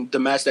watching the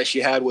match that she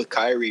had with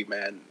Kyrie,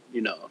 man,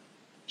 you know,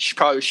 she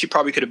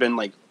probably could have been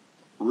like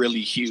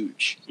really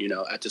huge, you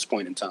know, at this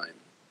point in time.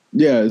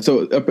 Yeah,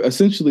 so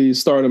essentially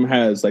Stardom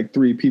has like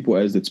three people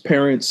as its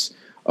parents.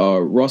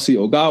 Rossi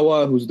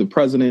Ogawa, who's the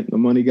president, the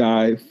money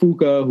guy,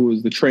 Fuka, who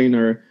is the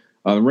trainer,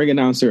 ring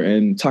announcer,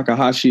 and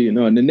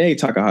Nene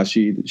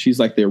Takahashi. She's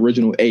like the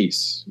original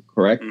ace,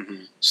 correct?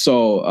 Mm-hmm.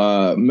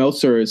 So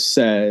Meltzer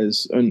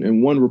says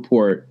in one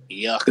report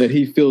that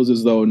he feels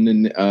as though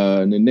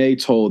Nene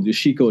told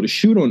Yoshiko to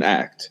shoot on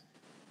Act,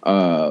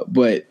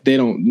 but they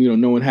don't, you know,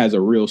 no one has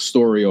a real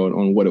story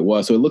on what it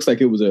was. So it looks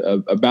like it was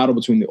a battle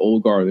between the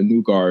old guard and the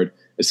new guard,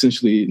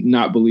 essentially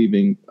not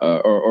believing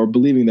or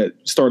believing that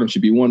Stardom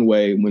should be one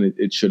way when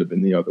it should have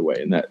been the other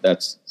way, and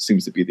that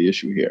seems to be the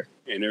issue here.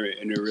 And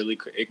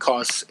it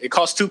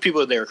cost two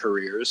people their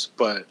careers,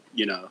 but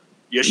you know,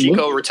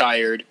 Yoshiko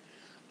retired,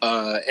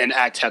 and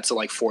Act had to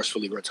like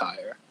forcefully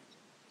retire.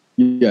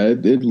 Yeah,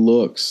 it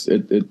looks.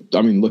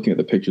 I mean, looking at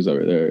the pictures of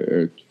it,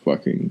 they're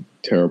fucking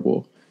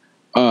terrible.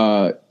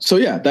 So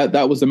yeah,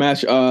 that was the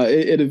match.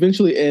 It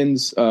eventually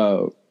ends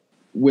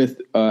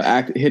with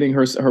Act hitting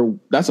her.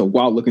 That's a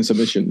wild looking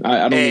submission.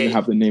 I don't even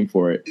have the name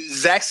for it.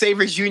 Zack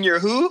Sabre Jr.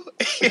 Who?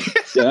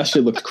 Yeah, that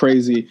shit looks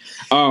crazy.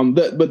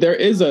 But there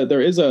is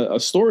a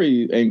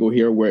story angle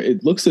here where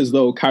it looks as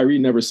though Kyrie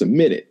never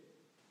submitted.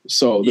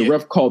 So the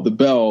ref called the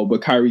bell,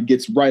 but Kyrie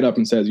gets right up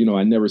and says, you know,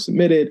 I never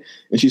submitted,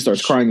 and she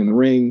starts crying in the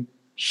ring.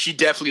 She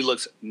definitely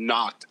looks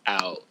knocked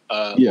out,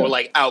 or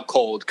like out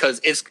cold, because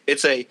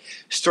it's a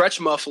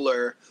stretch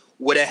muffler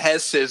with a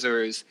head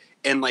scissors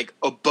and like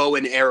a bow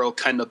and arrow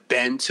kind of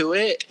bend to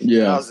it.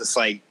 Yeah, and I was just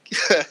like,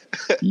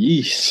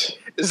 yeesh.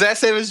 Is that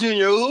Sabre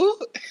Jr. Who?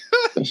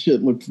 That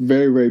shit looked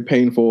very, very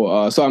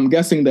painful. So I'm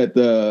guessing that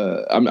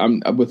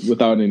I'm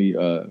without any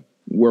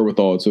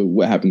wherewithal to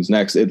what happens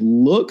next. It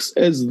looks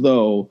as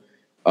though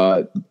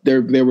they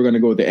were going to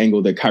go with the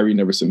angle that Kyrie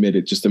never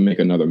submitted just to make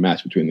another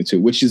match between the two,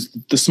 which is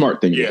the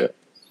smart thing.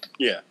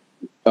 Yeah.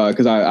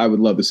 Because I would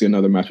love to see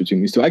another match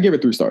between these two. I gave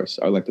it 3 stars.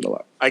 I liked it a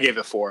lot. I gave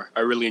it 4. I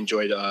really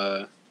enjoyed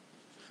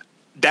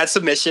that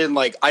submission.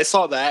 Like, I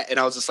saw that and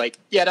I was just like,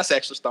 yeah, that's an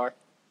extra star.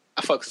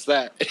 I fucks with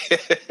that.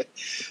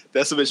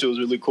 That submission was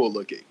really cool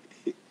looking.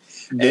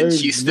 And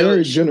she's still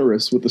very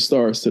generous with the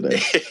stars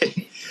today.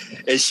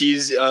 And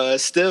she's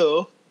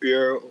still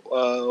your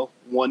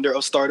Wonder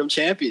of Stardom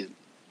champion.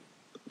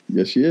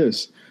 Yes, she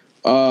is.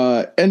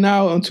 And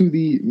now onto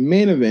the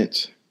main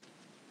event,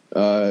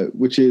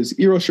 which is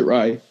Io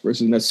Shirai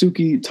versus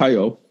Natsuki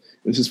Taiyo.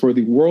 This is for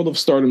the World of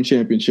Stardom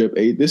Championship.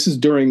 This is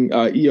during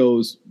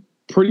Io's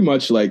pretty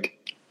much like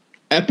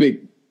epic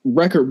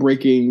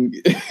record-breaking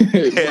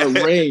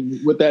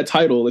reign with that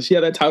title. She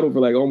had that title for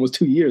like almost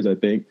 2 years, I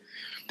think.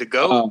 The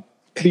GOAT.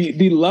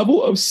 The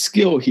level of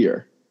skill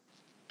here,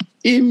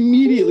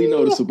 immediately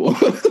noticeable.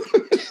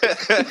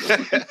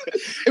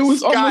 It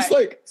was almost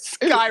like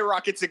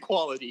skyrockets in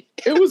quality.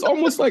 It was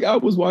almost like I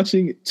was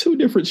watching 2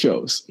 different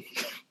shows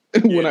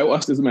when I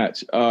watched this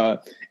match. And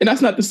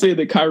that's not to say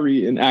that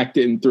Kyrie and Act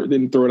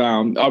didn't throw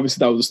down.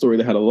 Obviously, that was a story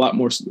that had a lot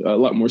more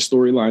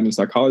storyline and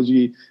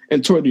psychology.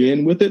 And toward the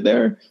end with it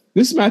there,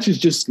 this match is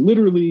just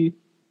literally,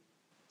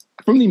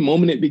 from the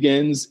moment it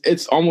begins,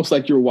 it's almost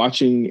like you're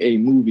watching a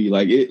movie.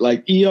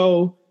 Like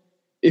Io,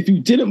 if you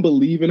didn't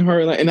believe in her,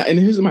 and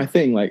here's my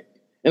thing, like,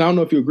 and I don't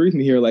know if you agree with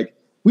me here, like,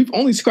 we've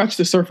only scratched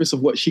the surface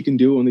of what she can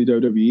do on the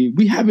WWE.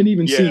 We haven't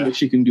even seen what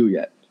she can do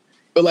yet.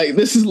 But like,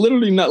 this is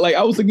literally not like,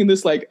 I was thinking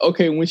this like,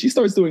 okay, when she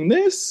starts doing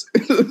this,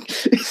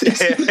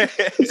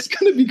 it's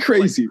gonna be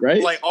crazy,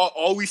 right? Like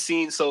all we've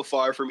seen so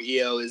far from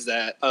Io is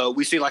that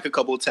we've seen like a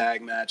couple of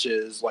tag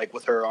matches like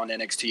with her on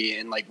NXT,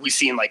 and like we've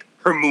seen like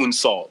her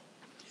moonsault.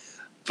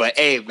 But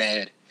hey,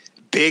 man,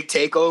 big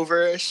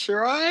takeover,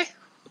 Shirai.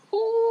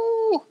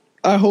 Ooh.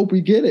 I hope we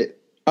get it.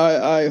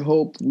 I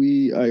hope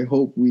we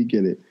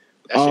get it.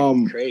 That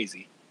should be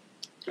crazy.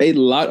 A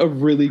lot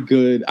of really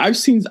good. I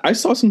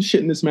saw some shit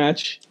in this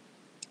match.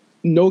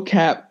 No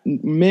cap,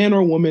 man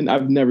or woman,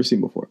 I've never seen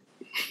before.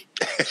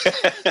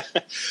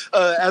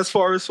 As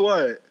far as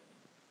what?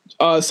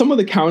 Some of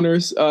the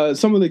counters,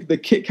 some of the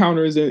kick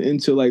counters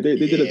into like they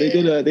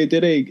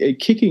did a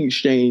kicking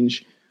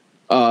exchange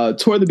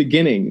toward the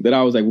beginning that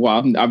I was like,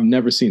 wow, I've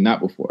never seen that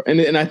before.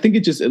 And I think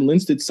it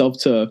lends itself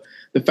to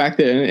the fact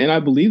that, and I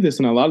believe this,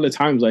 and a lot of the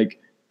times, like,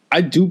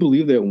 I do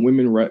believe that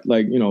women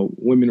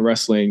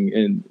wrestling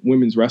and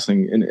women's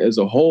wrestling and as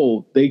a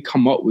whole, they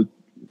come up with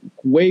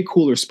way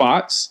cooler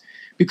spots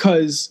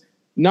because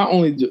not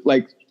only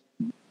like,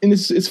 and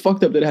it's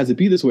fucked up that it has to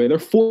be this way. They're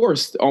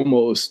forced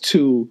almost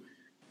to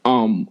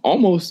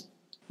almost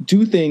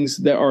do things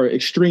that are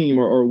extreme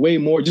or way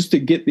more just to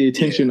get the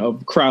attention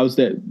of crowds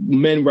that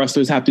men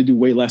wrestlers have to do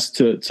way less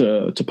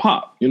to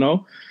pop, you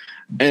know?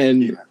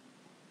 And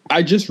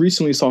I just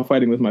recently saw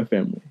Fighting with My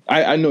Family.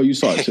 I know you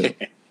saw it too.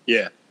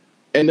 Yeah.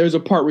 And there's a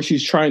part where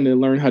she's trying to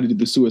learn how to do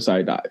the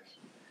suicide dive.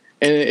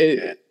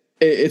 And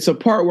it's a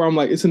part where I'm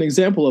like, it's an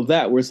example of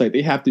that, where it's like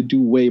they have to do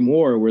way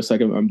more, where it's like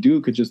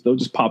they'll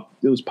just pop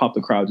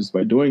the crowd just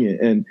by doing it.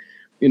 And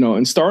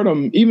in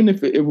Stardom, even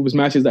if it was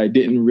matches that I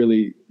didn't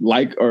really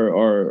like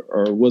or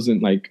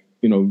wasn't like,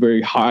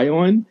 very high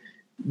on,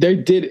 they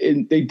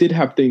did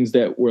have things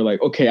that were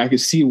like, okay, I could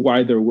see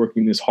why they're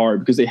working this hard,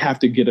 because they have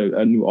to get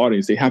a new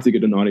audience. They have to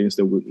get an audience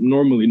that would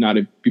normally not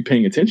be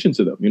paying attention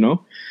to them,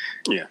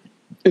 Yeah.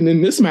 And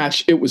in this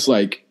match, it was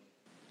like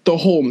the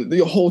whole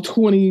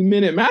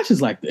 20-minute match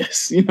is like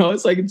this,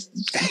 it's like, it's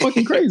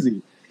fucking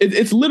crazy.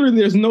 It's literally,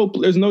 there's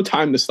no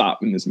time to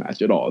stop in this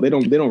match at all. They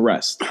don't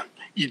rest.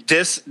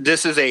 This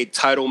is a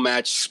title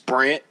match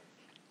sprint,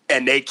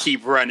 and they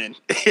keep running.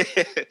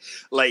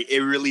 Like,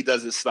 it really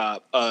doesn't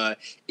stop.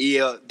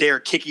 They're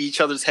kicking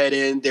each other's head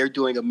in. They're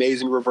doing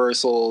amazing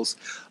reversals.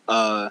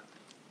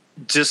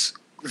 Just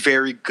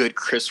very good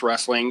crisp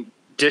wrestling.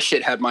 This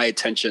shit had my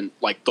attention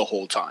like the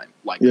whole time.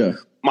 Like,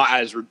 my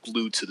eyes were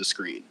glued to the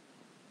screen.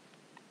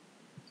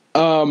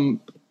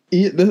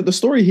 The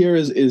story here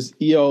is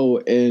Io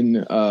and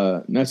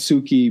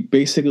Natsuki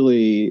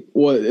basically,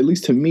 well, at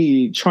least to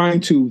me, trying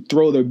to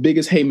throw their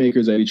biggest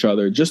haymakers at each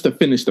other just to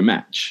finish the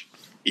match.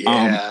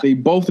 Yeah. They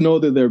both know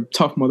that they're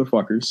tough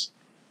motherfuckers.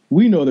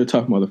 We know they're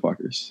tough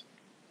motherfuckers,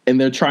 and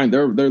they're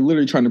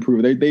literally trying to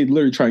prove it. They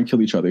literally try and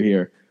kill each other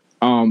here.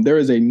 There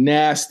is a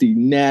nasty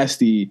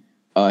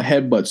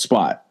headbutt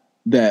spot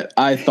that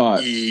I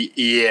thought,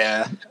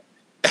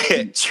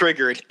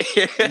 triggered.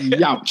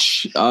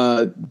 Youch.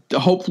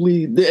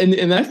 Hopefully,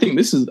 and I think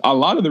this is a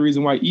lot of the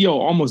reason why Io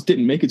almost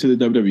didn't make it to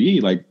the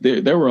WWE. Like,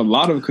 there were a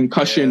lot of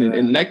concussion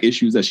and neck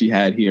issues that she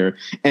had here,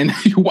 and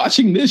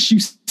watching this,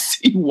 you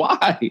see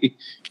why.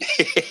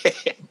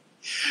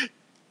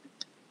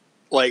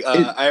 Like,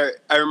 I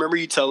remember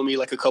you telling me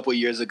like a couple of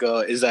years ago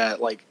is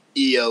that like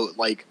Io,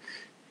 like,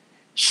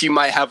 she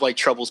might have like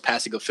troubles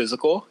passing a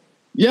physical.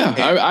 Yeah,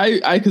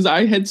 because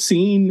I had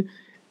seen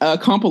a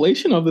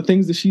compilation of the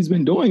things that she's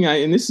been doing.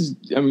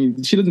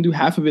 She doesn't do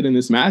half of it in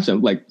this match.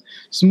 I'm like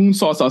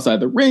moonsaults outside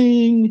the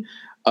ring,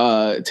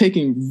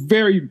 taking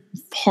very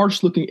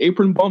harsh looking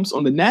apron bumps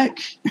on the neck.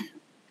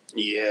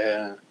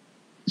 Yeah.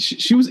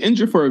 She was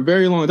injured for a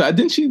very long time.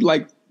 Didn't she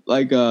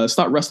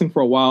stop wrestling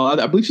for a while?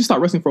 I believe she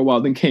stopped wrestling for a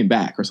while, then came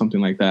back or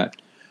something like that.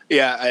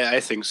 Yeah,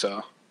 I think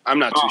so. I'm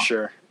not too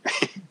sure.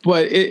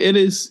 But it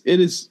is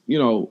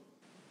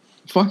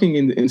fucking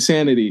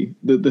insanity,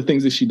 the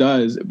things that she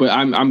does. But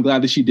I'm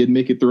glad that she did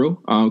make it through,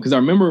 because I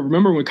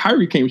remember when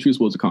Kyrie came, she was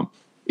supposed to come.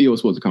 Io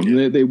was supposed to come.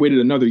 Yeah. They waited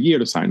another year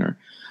to sign her.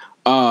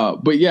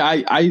 But yeah,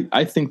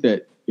 I think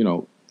that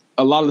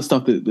a lot of the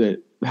stuff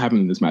that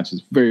happened in this match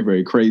is very,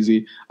 very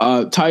crazy.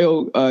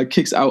 Tayo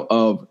kicks out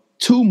of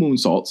 2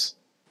 moonsaults,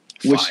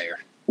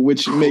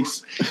 which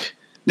makes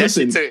that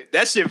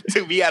shit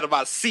took me out of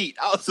my seat.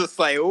 I was just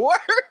like, what?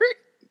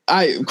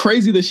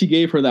 Crazy that she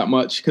gave her that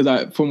much,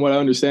 because from what I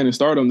understand in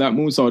Stardom, that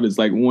moonsault is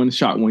like 1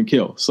 shot, 1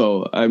 kill.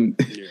 So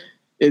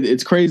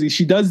it's crazy.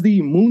 She does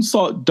the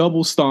moonsault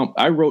double stomp.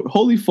 I wrote,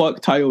 "Holy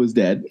fuck, Tayo is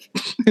dead."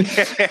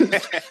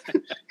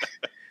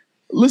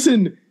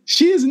 Listen,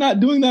 she is not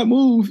doing that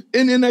move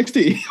in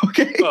NXT.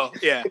 Okay. Oh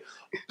yeah.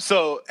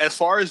 So as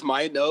far as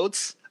my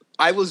notes,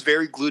 I was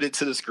very glued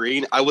into the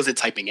screen. I wasn't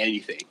typing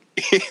anything.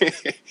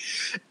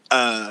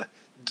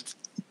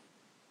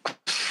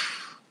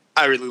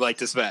 I really like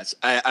this match.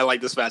 I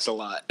like this match a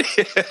lot.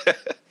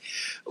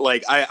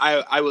 Like,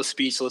 I was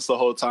speechless the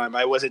whole time.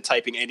 I wasn't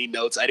typing any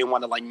notes. I didn't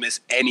want to like miss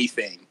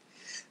anything.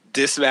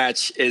 This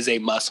match is a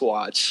must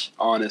watch,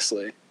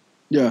 honestly.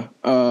 Yeah.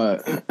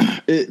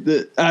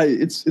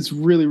 It's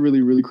really,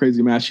 really, really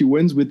crazy match. She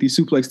wins with the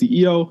suplex to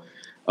Io,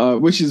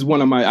 which is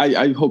one of my,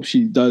 I hope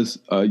she does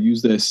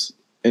use this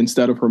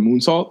instead of her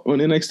moonsault on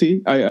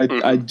NXT.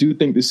 I do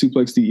think the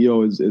suplex to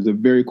Io is a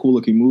very cool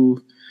looking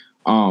move.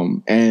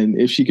 And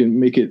if she can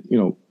make it,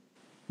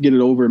 get it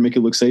over and make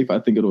it look safe, I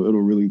think it'll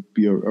really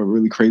be a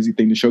really crazy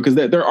thing to show, because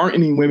there aren't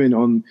any women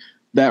on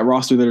that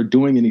roster that are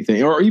doing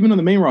anything, or even on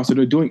the main roster,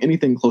 they're doing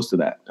anything close to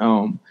that.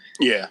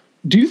 Yeah.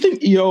 Do you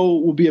think Io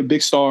will be a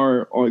big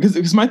star?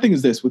 Because my thing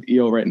is this with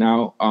Io right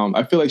now,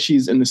 I feel like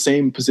she's in the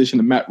same position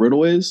that Matt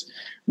Riddle is,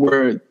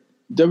 where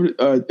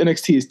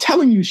NXT is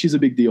telling you she's a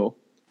big deal,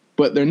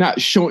 but they're not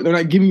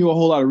giving you a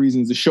whole lot of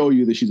reasons to show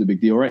you that she's a big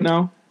deal right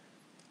now.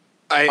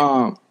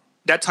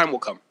 That time will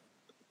come.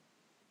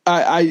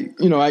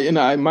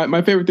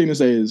 My favorite thing to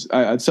say is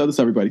I tell this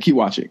to everybody: keep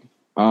watching.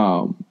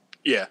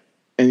 Yeah,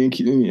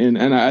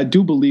 and I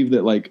do believe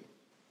that like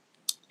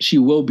she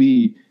will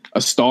be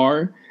a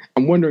star.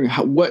 I'm wondering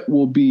what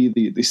will be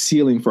the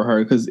ceiling for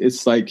her, because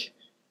it's like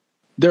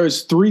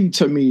there's 3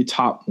 to me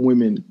top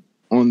women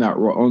on that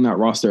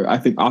roster. I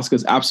think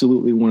Asuka's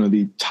absolutely one of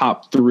the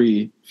top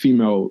 3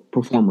 female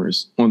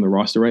performers on the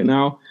roster right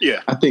now.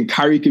 Yeah, I think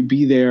Kyrie could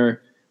be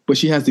there, but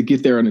she has to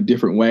get there in a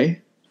different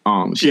way.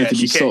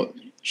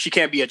 She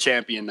can't be a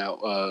champion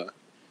now.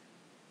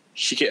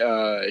 She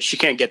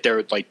can't get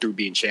there like through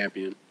being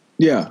champion.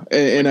 Yeah,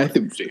 and I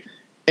think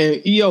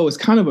Io is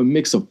kind of a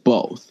mix of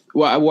both.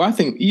 Well, I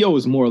think Io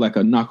is more like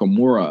a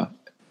Nakamura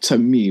to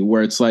me,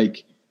 where it's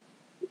like,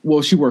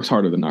 well, she works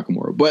harder than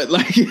Nakamura, but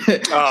like,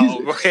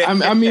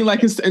 I mean,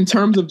 like it's in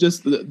terms of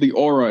just the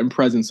aura and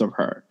presence of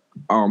her.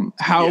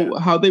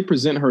 How they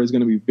present her is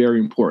going to be very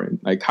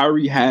important. Like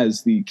Kyrie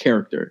has the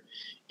character,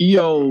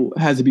 Io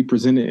has to be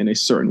presented in a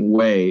certain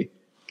way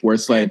where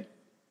it's like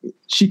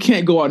she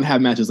can't go out and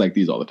have matches like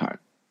these all the time.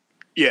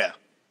 Yeah.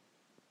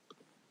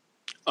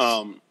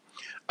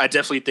 I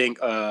definitely think,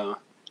 the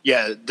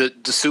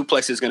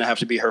suplex is going to have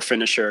to be her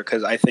finisher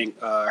because I think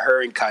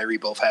her and Kyrie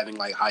both having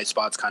like high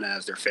spots kind of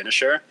as their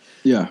finisher.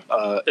 Yeah.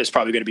 Is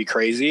probably going to be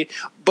crazy.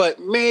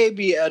 But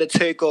maybe at a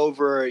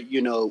takeover,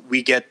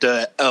 we get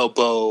the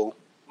elbow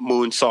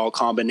moonsault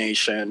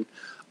combination.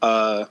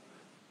 But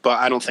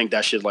I don't think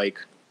that should be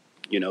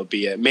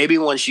it. Maybe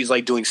when she's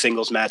like doing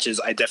singles matches,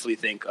 I definitely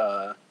think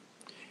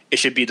it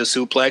should be the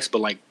suplex.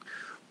 But like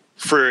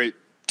for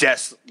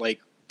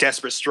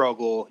desperate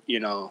struggle,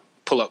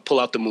 pull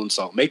out the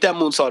moonsault. Make that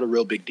moonsault a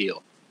real big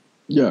deal.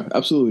 Yeah,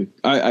 absolutely.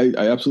 I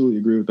absolutely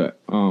agree with that.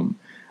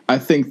 I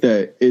think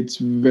that it's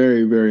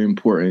very, very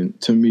important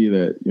to me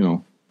that,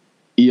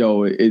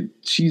 Io,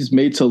 she's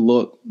made to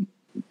look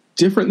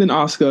different than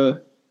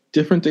Asuka,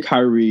 different to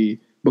Kyrie,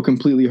 but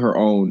completely her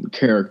own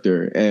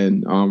character.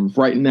 And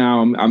right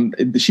now,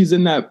 she's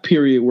in that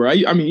period where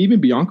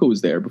even Bianca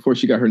was there before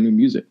she got her new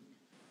music,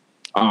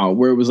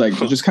 where it was like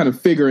just kind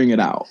of figuring it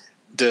out.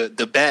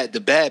 The bad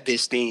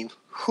bitch theme.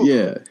 Whew.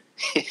 Yeah.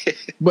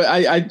 But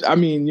I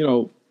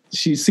mean,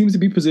 she seems to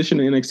be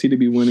positioned in NXT to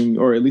be winning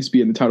or at least be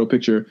in the title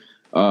picture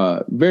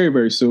very,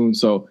 very soon.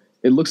 So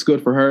it looks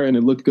good for her, and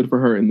it looked good for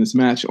her in this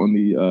match on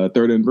the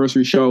third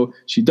anniversary show.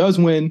 She does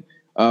win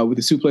with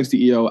the suplex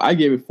to Io. I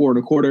gave it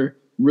 4.25.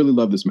 Really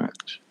love this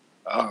match.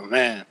 Oh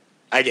man,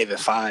 I gave it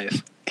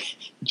 5.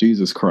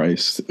 Jesus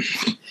Christ.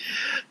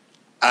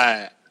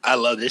 I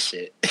love this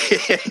shit.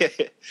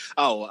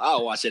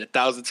 I'll watch it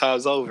 1,000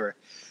 times over.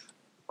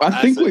 I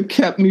think what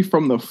kept me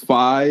from the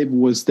 5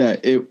 was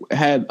that it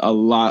had a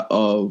lot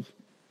of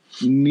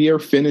near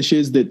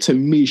finishes that to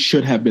me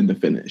should have been the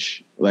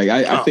finish. Like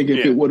I think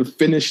if it would have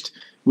finished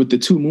with the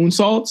 2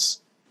 moonsaults,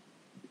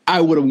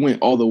 I would have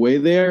went all the way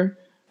there.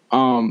 The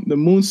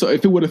moonsault,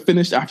 if it would have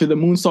finished after the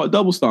moonsault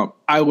double stomp,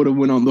 I would have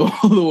went all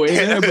the way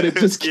there. But it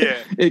just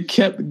it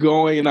kept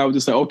going, and I was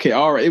just like, okay,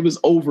 all right. It was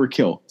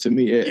overkill to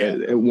me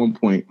at one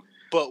point.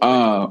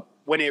 But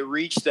when it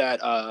reached that,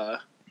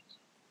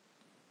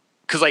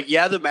 because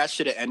the match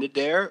should have ended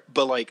there,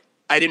 but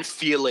I didn't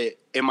feel it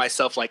in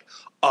myself. Like,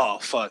 oh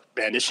fuck,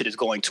 man, this shit is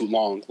going too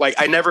long. Like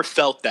I never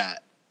felt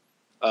that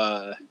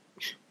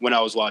when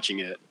I was watching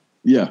it.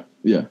 Yeah.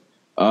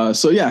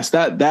 So yes,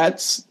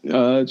 that's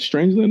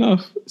strangely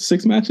enough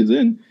 6 matches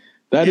in.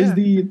 That is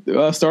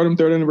the Stardom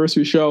third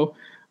anniversary show.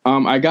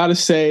 I gotta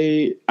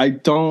say, I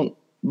don't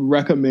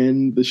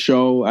recommend the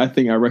show. I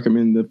think I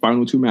recommend the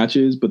final 2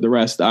 matches, but the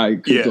rest I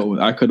could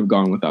have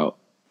gone without.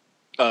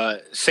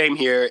 Same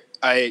here.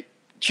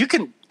 You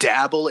can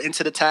dabble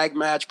into the tag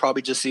match,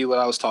 probably just see what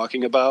I was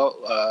talking about.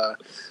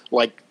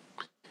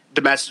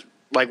 The match,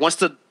 once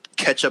the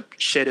ketchup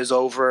shit is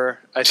over,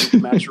 I think the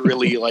match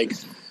really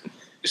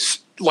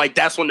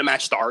that's when the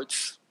match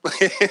starts. But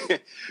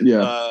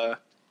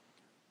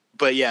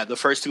the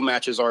first 2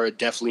 matches are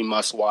definitely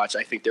must watch.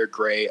 I think they're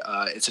great.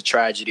 It's a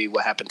tragedy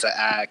what happened to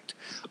Act.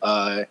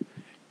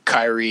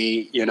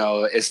 Kyrie,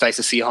 it's nice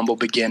to see humble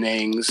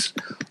beginnings.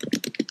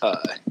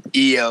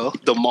 Io,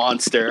 the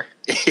monster,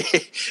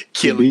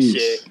 killing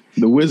shit.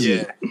 The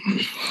wizard.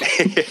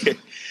 Yeah.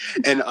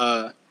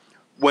 And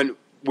when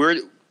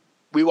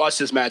we watched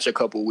this match a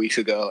couple weeks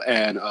ago,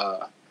 and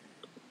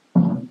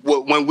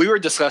when we were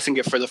discussing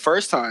it for the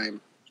first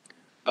time,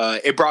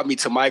 it brought me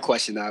to my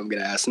question that I'm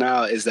going to ask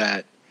now, is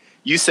that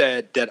you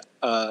said that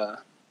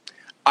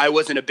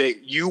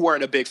you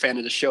weren't a big fan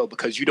of the show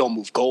because you don't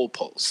move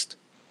goalpost.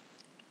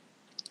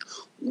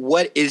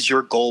 What is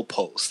your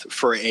goalpost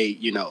for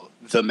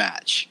the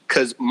match?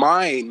 Because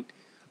mine,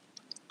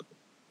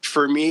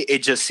 for me,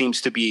 it just seems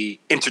to be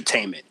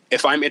entertainment.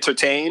 If I'm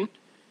entertained,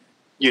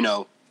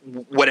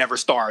 whatever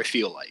star I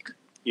feel like,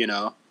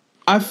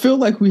 I feel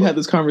like we had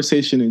this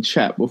conversation in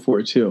chat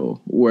before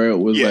too, where it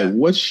was like,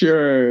 what's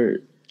your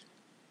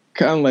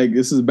kind of like,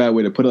 this is a bad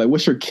way to put it, like,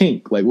 what's your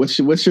kink? Like, what's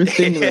your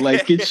thing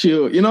that gets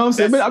you, what I'm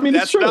saying? But I mean,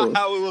 it's true. That's not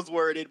how it was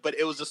worded, but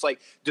it was just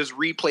does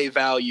replay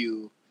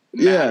value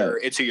matter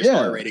into your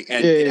star rating?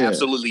 And it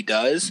absolutely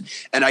does.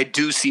 And I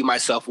do see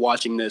myself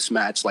watching this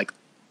match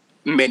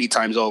many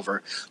times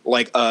over.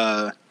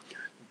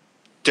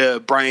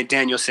 The Bryan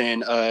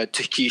Danielson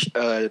Takeshi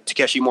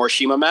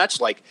Morishima match,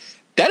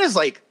 that is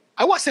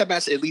I watched that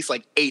match at least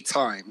 8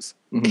 times.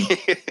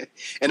 Mm-hmm.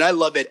 And I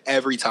love it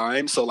every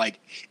time. So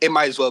it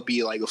might as well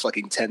be a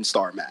fucking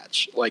 10-star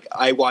match.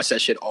 I watch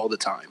that shit all the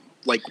time.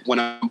 When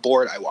I'm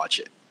bored, I watch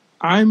it.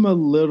 I'm a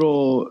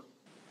little,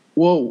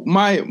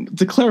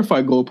 to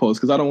clarify goalposts,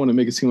 because I don't want to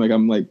make it seem like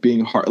I'm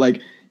being hard. I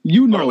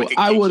would,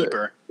 I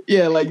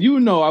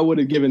would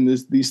have given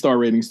these star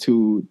ratings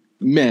to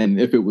men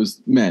if it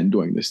was men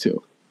doing this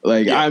too.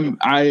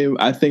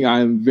 I think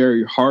I'm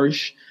very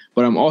harsh,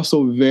 but I'm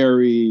also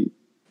very,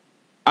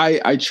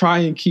 I try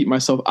and keep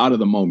myself out of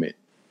the moment.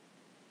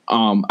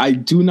 I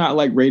do not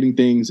like rating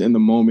things in the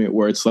moment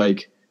where it's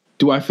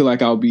do I feel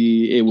like I'll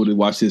be able to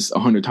watch this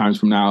 100 times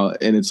from now?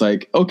 And it's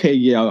like, okay,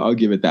 yeah, I'll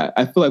give it that.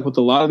 I feel like with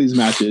a lot of these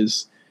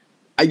matches,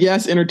 I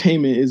guess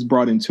entertainment is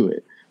brought into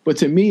it. But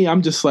to me,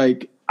 I'm just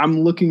like,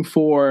 I'm looking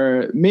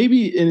for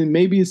maybe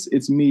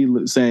it's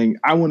me saying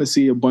I want to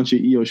see a bunch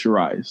of Io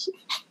Shirai's.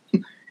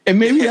 And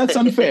maybe that's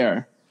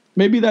unfair.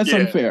 Maybe that's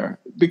unfair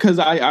because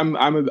I'm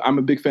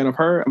a big fan of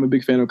her. I'm a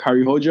big fan of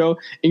Kairi Hojo.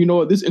 And you know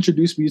what? This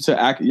introduced me to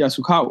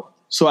Yasukawa.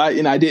 So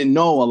I didn't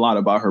know a lot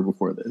about her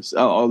before this.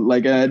 I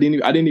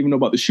didn't even know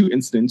about the shoot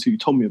incident until you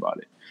told me about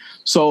it.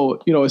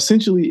 So, you know,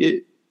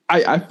 essentially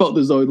I felt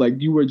as though like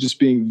you were just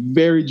being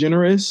very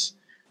generous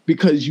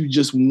because you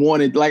just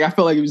wanted, like, I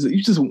felt like it was,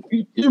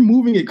 you're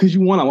moving it because you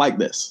want to like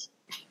this.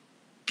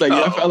 Like,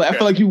 I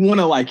felt like you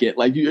want to like it.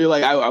 Like you're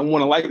like, I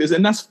want to like this,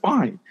 and that's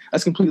fine.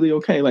 That's completely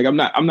okay. Like I'm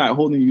not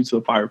holding you to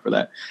the fire for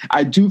that.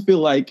 I do feel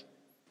like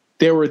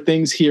there were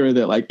things here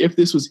that, like, if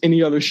this was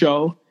any other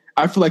show,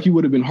 I feel like you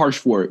would have been harsh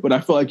for it. But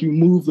I feel like you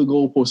moved the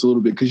goalpost a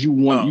little bit because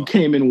you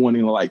came in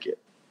wanting to like it.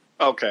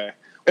 Okay.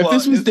 If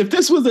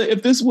this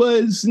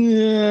was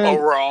a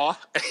Raw,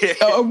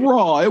 a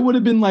Raw, it wouldn't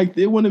have been like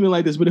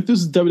this. But if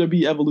this is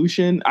WWE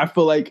Evolution, I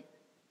feel like,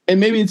 and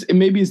maybe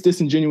it's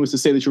disingenuous to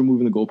say that you're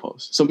moving the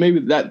goalpost. So maybe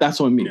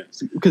that's on me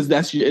because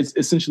it's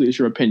essentially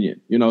your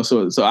opinion, you know.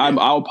 So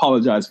I'll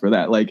apologize for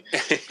that. Like,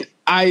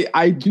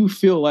 I do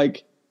feel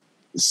like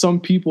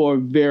some people are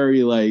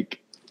very like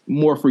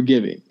more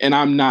forgiving, and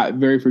I'm not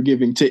very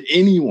forgiving to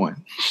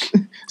anyone.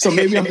 So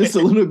maybe I'm just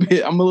a little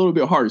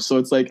bit harsh. So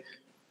it's like,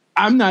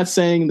 I'm not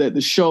saying that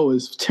the show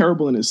is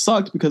terrible and it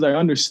sucked, because I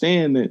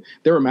understand that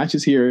there were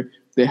matches here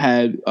that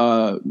had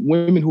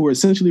women who were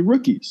essentially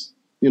rookies.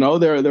 You know,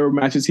 there were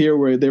matches here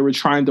where they were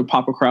trying to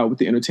pop a crowd with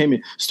the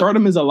entertainment.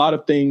 Stardom is a lot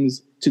of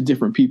things to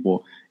different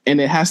people, and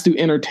it has to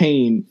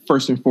entertain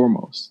first and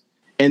foremost.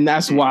 And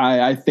that's why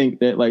I think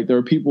that, like, there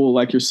are people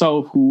like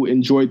yourself who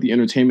enjoyed the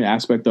entertainment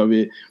aspect of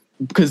it,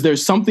 because there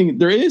is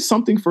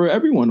something for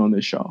everyone on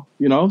this show,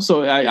 you know?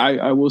 So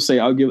I will say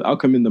I'll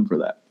commend them for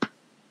that.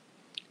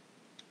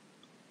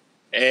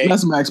 Hey.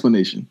 That's my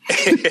explanation.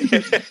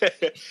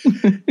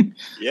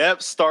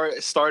 Yep,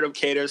 Stardom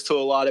caters to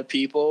a lot of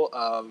people.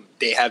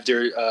 They have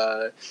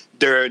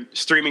their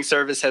streaming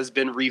service has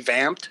been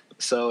revamped,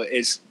 so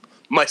it's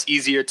much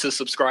easier to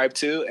subscribe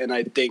to, and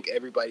I think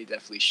everybody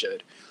definitely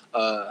should.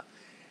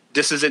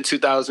 This is in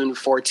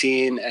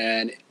 2014,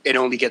 and it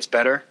only gets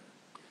better.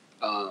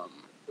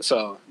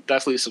 So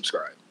definitely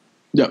subscribe.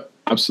 Yep,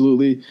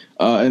 absolutely.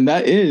 And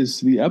that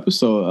is the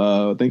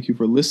episode. Thank you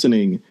for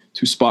listening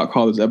to Spot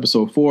Callers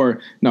episode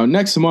 4. Now,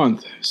 next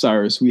month,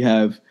 Cyrus, we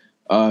have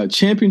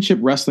Championship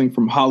Wrestling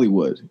from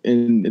Hollywood.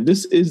 And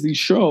this is the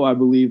show, I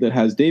believe, that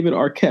has David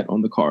Arquette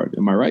on the card.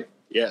 Am I right?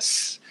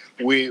 Yes.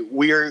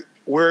 We're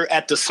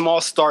at the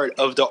small start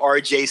of the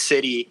RJ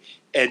City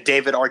and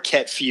David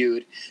Arquette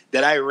feud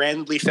that I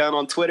randomly found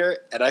on Twitter,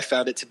 and I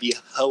found it to be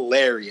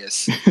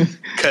hilarious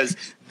because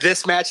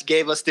this match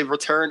gave us the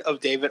return of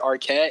David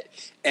Arquette,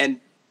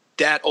 and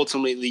that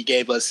ultimately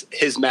gave us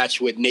his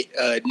match with Nick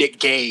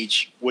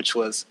Gage, which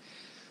was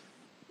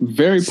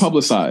very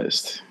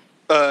publicized.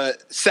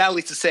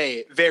 Sadly to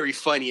say, very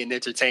funny and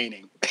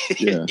entertaining,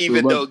 yeah,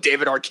 even though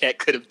David Arquette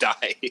could have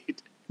died.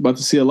 About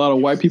to see a lot of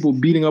white people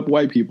beating up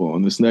white people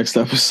on this next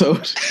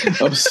episode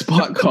of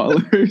Spot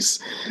Callers.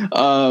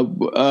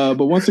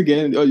 But once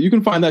again, you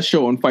can find that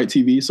show on Fight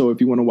TV. So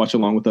if you want to watch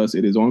along with us,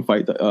 it is on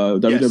Fight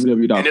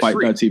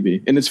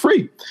www.fight.tv, and it's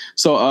free.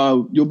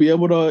 So you'll be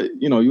able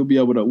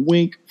to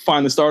wink,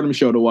 find the Stardom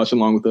show to watch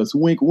along with us.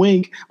 Wink,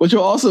 wink. But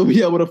you'll also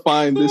be able to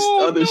find this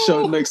other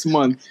show next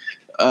month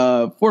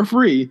for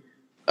free.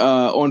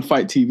 On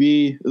Fight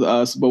TV.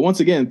 But once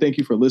again, thank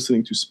you for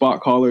listening to Spot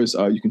Callers.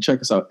 You can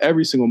check us out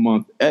every single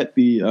month at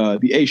the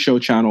A Show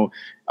channel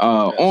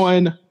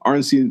on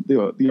RNC, the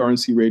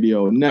RNC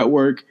Radio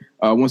Network.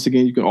 Once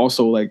again, you can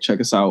also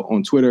check us out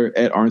on Twitter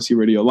at RNC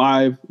Radio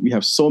Live. We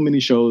have so many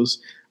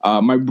shows.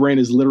 My brain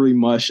is literally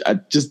mush.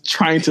 I'm just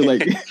trying to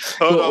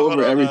go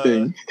over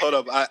everything. Hold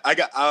up,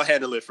 I'll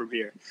handle it from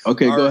here.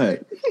 Okay, go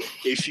ahead.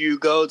 If you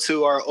go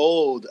to our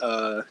old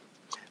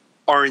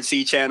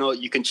RNC channel,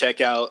 you can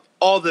check out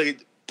all the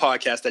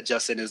podcasts that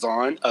Justin is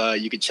on.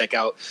 You can check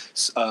out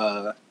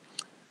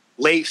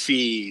Late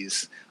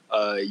Fees.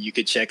 You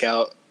could check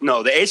out...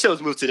 No, the A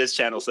Show's moved to this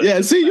channel. So yeah,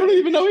 see, you don't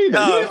even know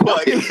either.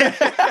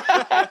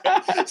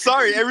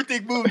 Sorry,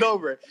 everything moved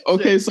over.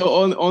 Okay, so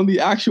on the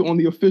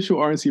official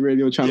RNC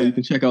Radio channel, you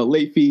can check out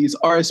Late Fees,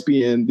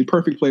 RSBN, the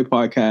Perfect Play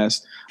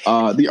podcast,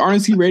 the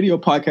RNC Radio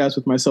podcast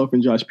with myself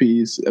and Josh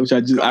Pease, which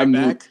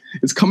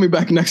it's coming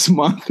back next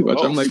month. Which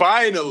I'm like,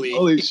 finally!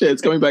 Holy shit,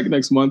 it's coming back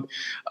next month.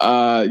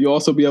 You'll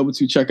also be able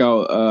to check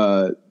out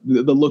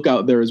the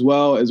Lookout there as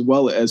well as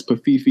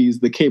Pafifi's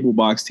The Cable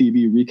Box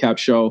TV recap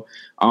show.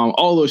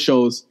 All those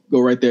shows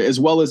go right there, as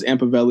well as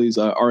Ampavelli's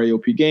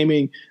RAOP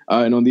Gaming.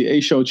 And on the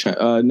A Show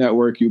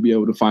network, you'll be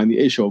able to find the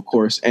A Show, of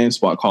course, and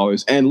Spot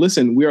Callers. And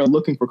listen, we are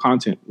looking for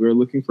content. We're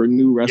looking for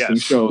new wrestling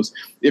shows.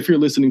 If you're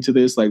listening to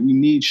this, we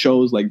need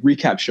shows, like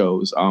recap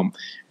shows.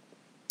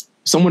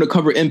 someone to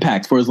cover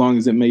Impact for as long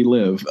as it may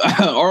live.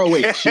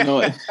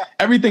 ROH,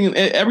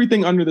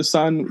 everything under the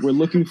sun. We're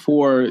looking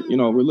for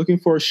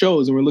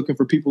shows, and we're looking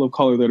for people of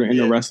color that are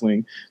into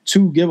wrestling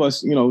to give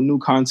us, new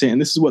content.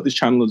 And this is what this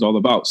channel is all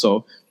about.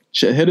 So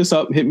hit us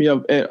up, hit me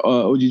up at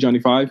OG Johnny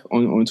 5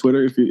 on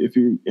Twitter if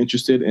you're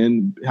interested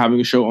in having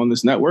a show on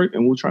this network,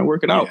 and we'll try and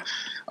work it out.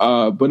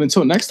 But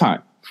until next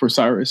time, for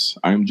Cyrus,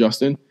 I am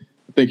Justin.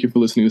 Thank you for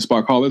listening to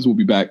Spot Callers. We'll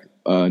be back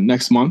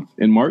next month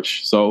in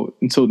March. So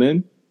until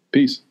then,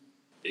 peace.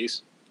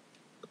 Peace.